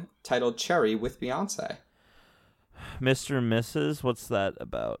song titled Cherry with Beyonce. Mr. and Mrs., what's that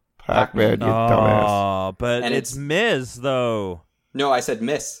about? Pac-Man, you dumbass. Oh, but And it's it's- Ms. though. No, I said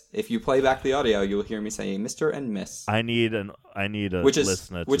Miss. If you play back the audio, you'll hear me say Mr. and Miss. I need a Which is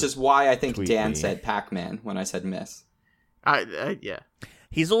listener. which to is why I think tweet Dan me. said Pac-Man when I said Miss. Yeah.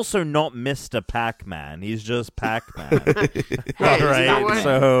 He's also not Mr. Pac-Man. He's just Pac-Man. Hey, you Right, know what?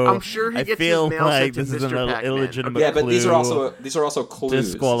 so I'm sure he I gets feel his mail like sent to this is Mr. an Pac-Man. illegitimate Yeah, but these are clue. also clues,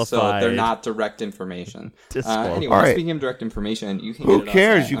 so Disqualified. they're not direct information. Disqualified. Anyway, All right. speaking of direct information, you can Who get it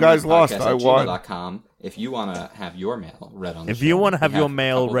cares? us at You guys lost. I won. gmail.com if you want to have your mail read on the If show. you want to have We your a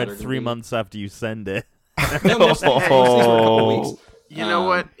mail couple that read are gonna 3 be- months after you send it. No, most of these were a couple weeks. You know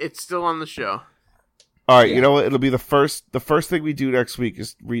what? It's still on the show. All right, Yeah. you know what? It'll be the first thing we do next week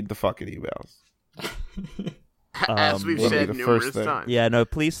is read the fucking emails. As we've it'll be said the numerous first thing. times. Yeah, no,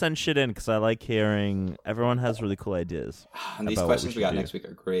 please send shit in because I like hearing everyone has really cool ideas. And these about what questions we we got should do. next week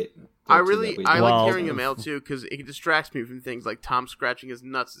are great. I Go to really, that we- I Well- like hearing a mail too because it distracts me from things like Tom scratching his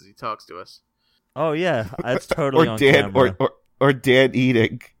nuts as he talks to us. Oh yeah, that's totally Or on Dan camera. or Dan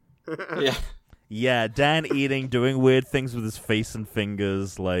eating. Yeah. Yeah, Dan eating, doing weird things with his face and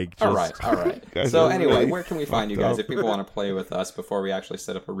fingers, like just... All right. Guys So are anyway, really where can we find you fucked guys up. if people want to play with us before we actually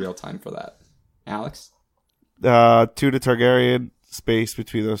set up a real time for that? Alex? Tuna Targaryen, space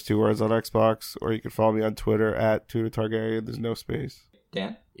between those two words on Xbox, or you can follow me on Twitter at Tuna Targaryen. There's no space.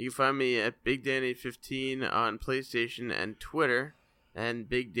 Dan? You can find me at Big Dan 815 on PlayStation and Twitter, and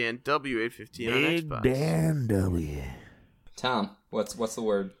Big Dan W815 on Xbox. Dan W. Tom, what's the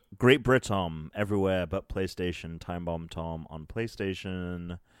word? Great Britom everywhere but PlayStation. Time Bomb Tom on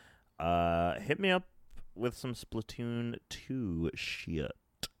PlayStation. Hit me up with some Splatoon 2 shit.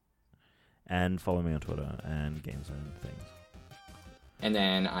 And follow me on Twitter and games and things. And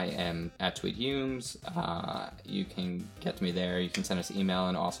then I am at Tweet Humes. You can get to me there. You can send us an email.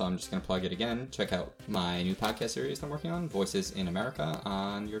 And also, I'm just going to plug it again. Check out my new podcast series I'm working on, Voices in America,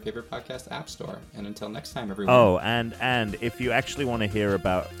 on your favorite podcast app store. And until next time, everyone. Oh, and if you actually want to hear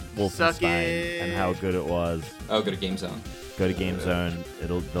about Suck Wolfenstein it. and how good it was, Go to Game Zone. go to Game Zone.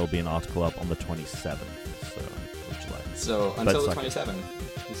 There'll be an article up on the 27th. So, of July. So until the suck it.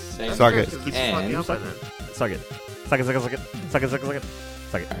 27th, say Suck it. Keep And- fucking up by then. Suck it. Suck it, suck it, suck it. Suck it, suck it, suck it.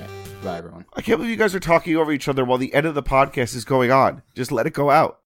 Suck it. All right. Bye, everyone. I can't believe you guys are talking over each other while the end of the podcast is going on. Just let it go out.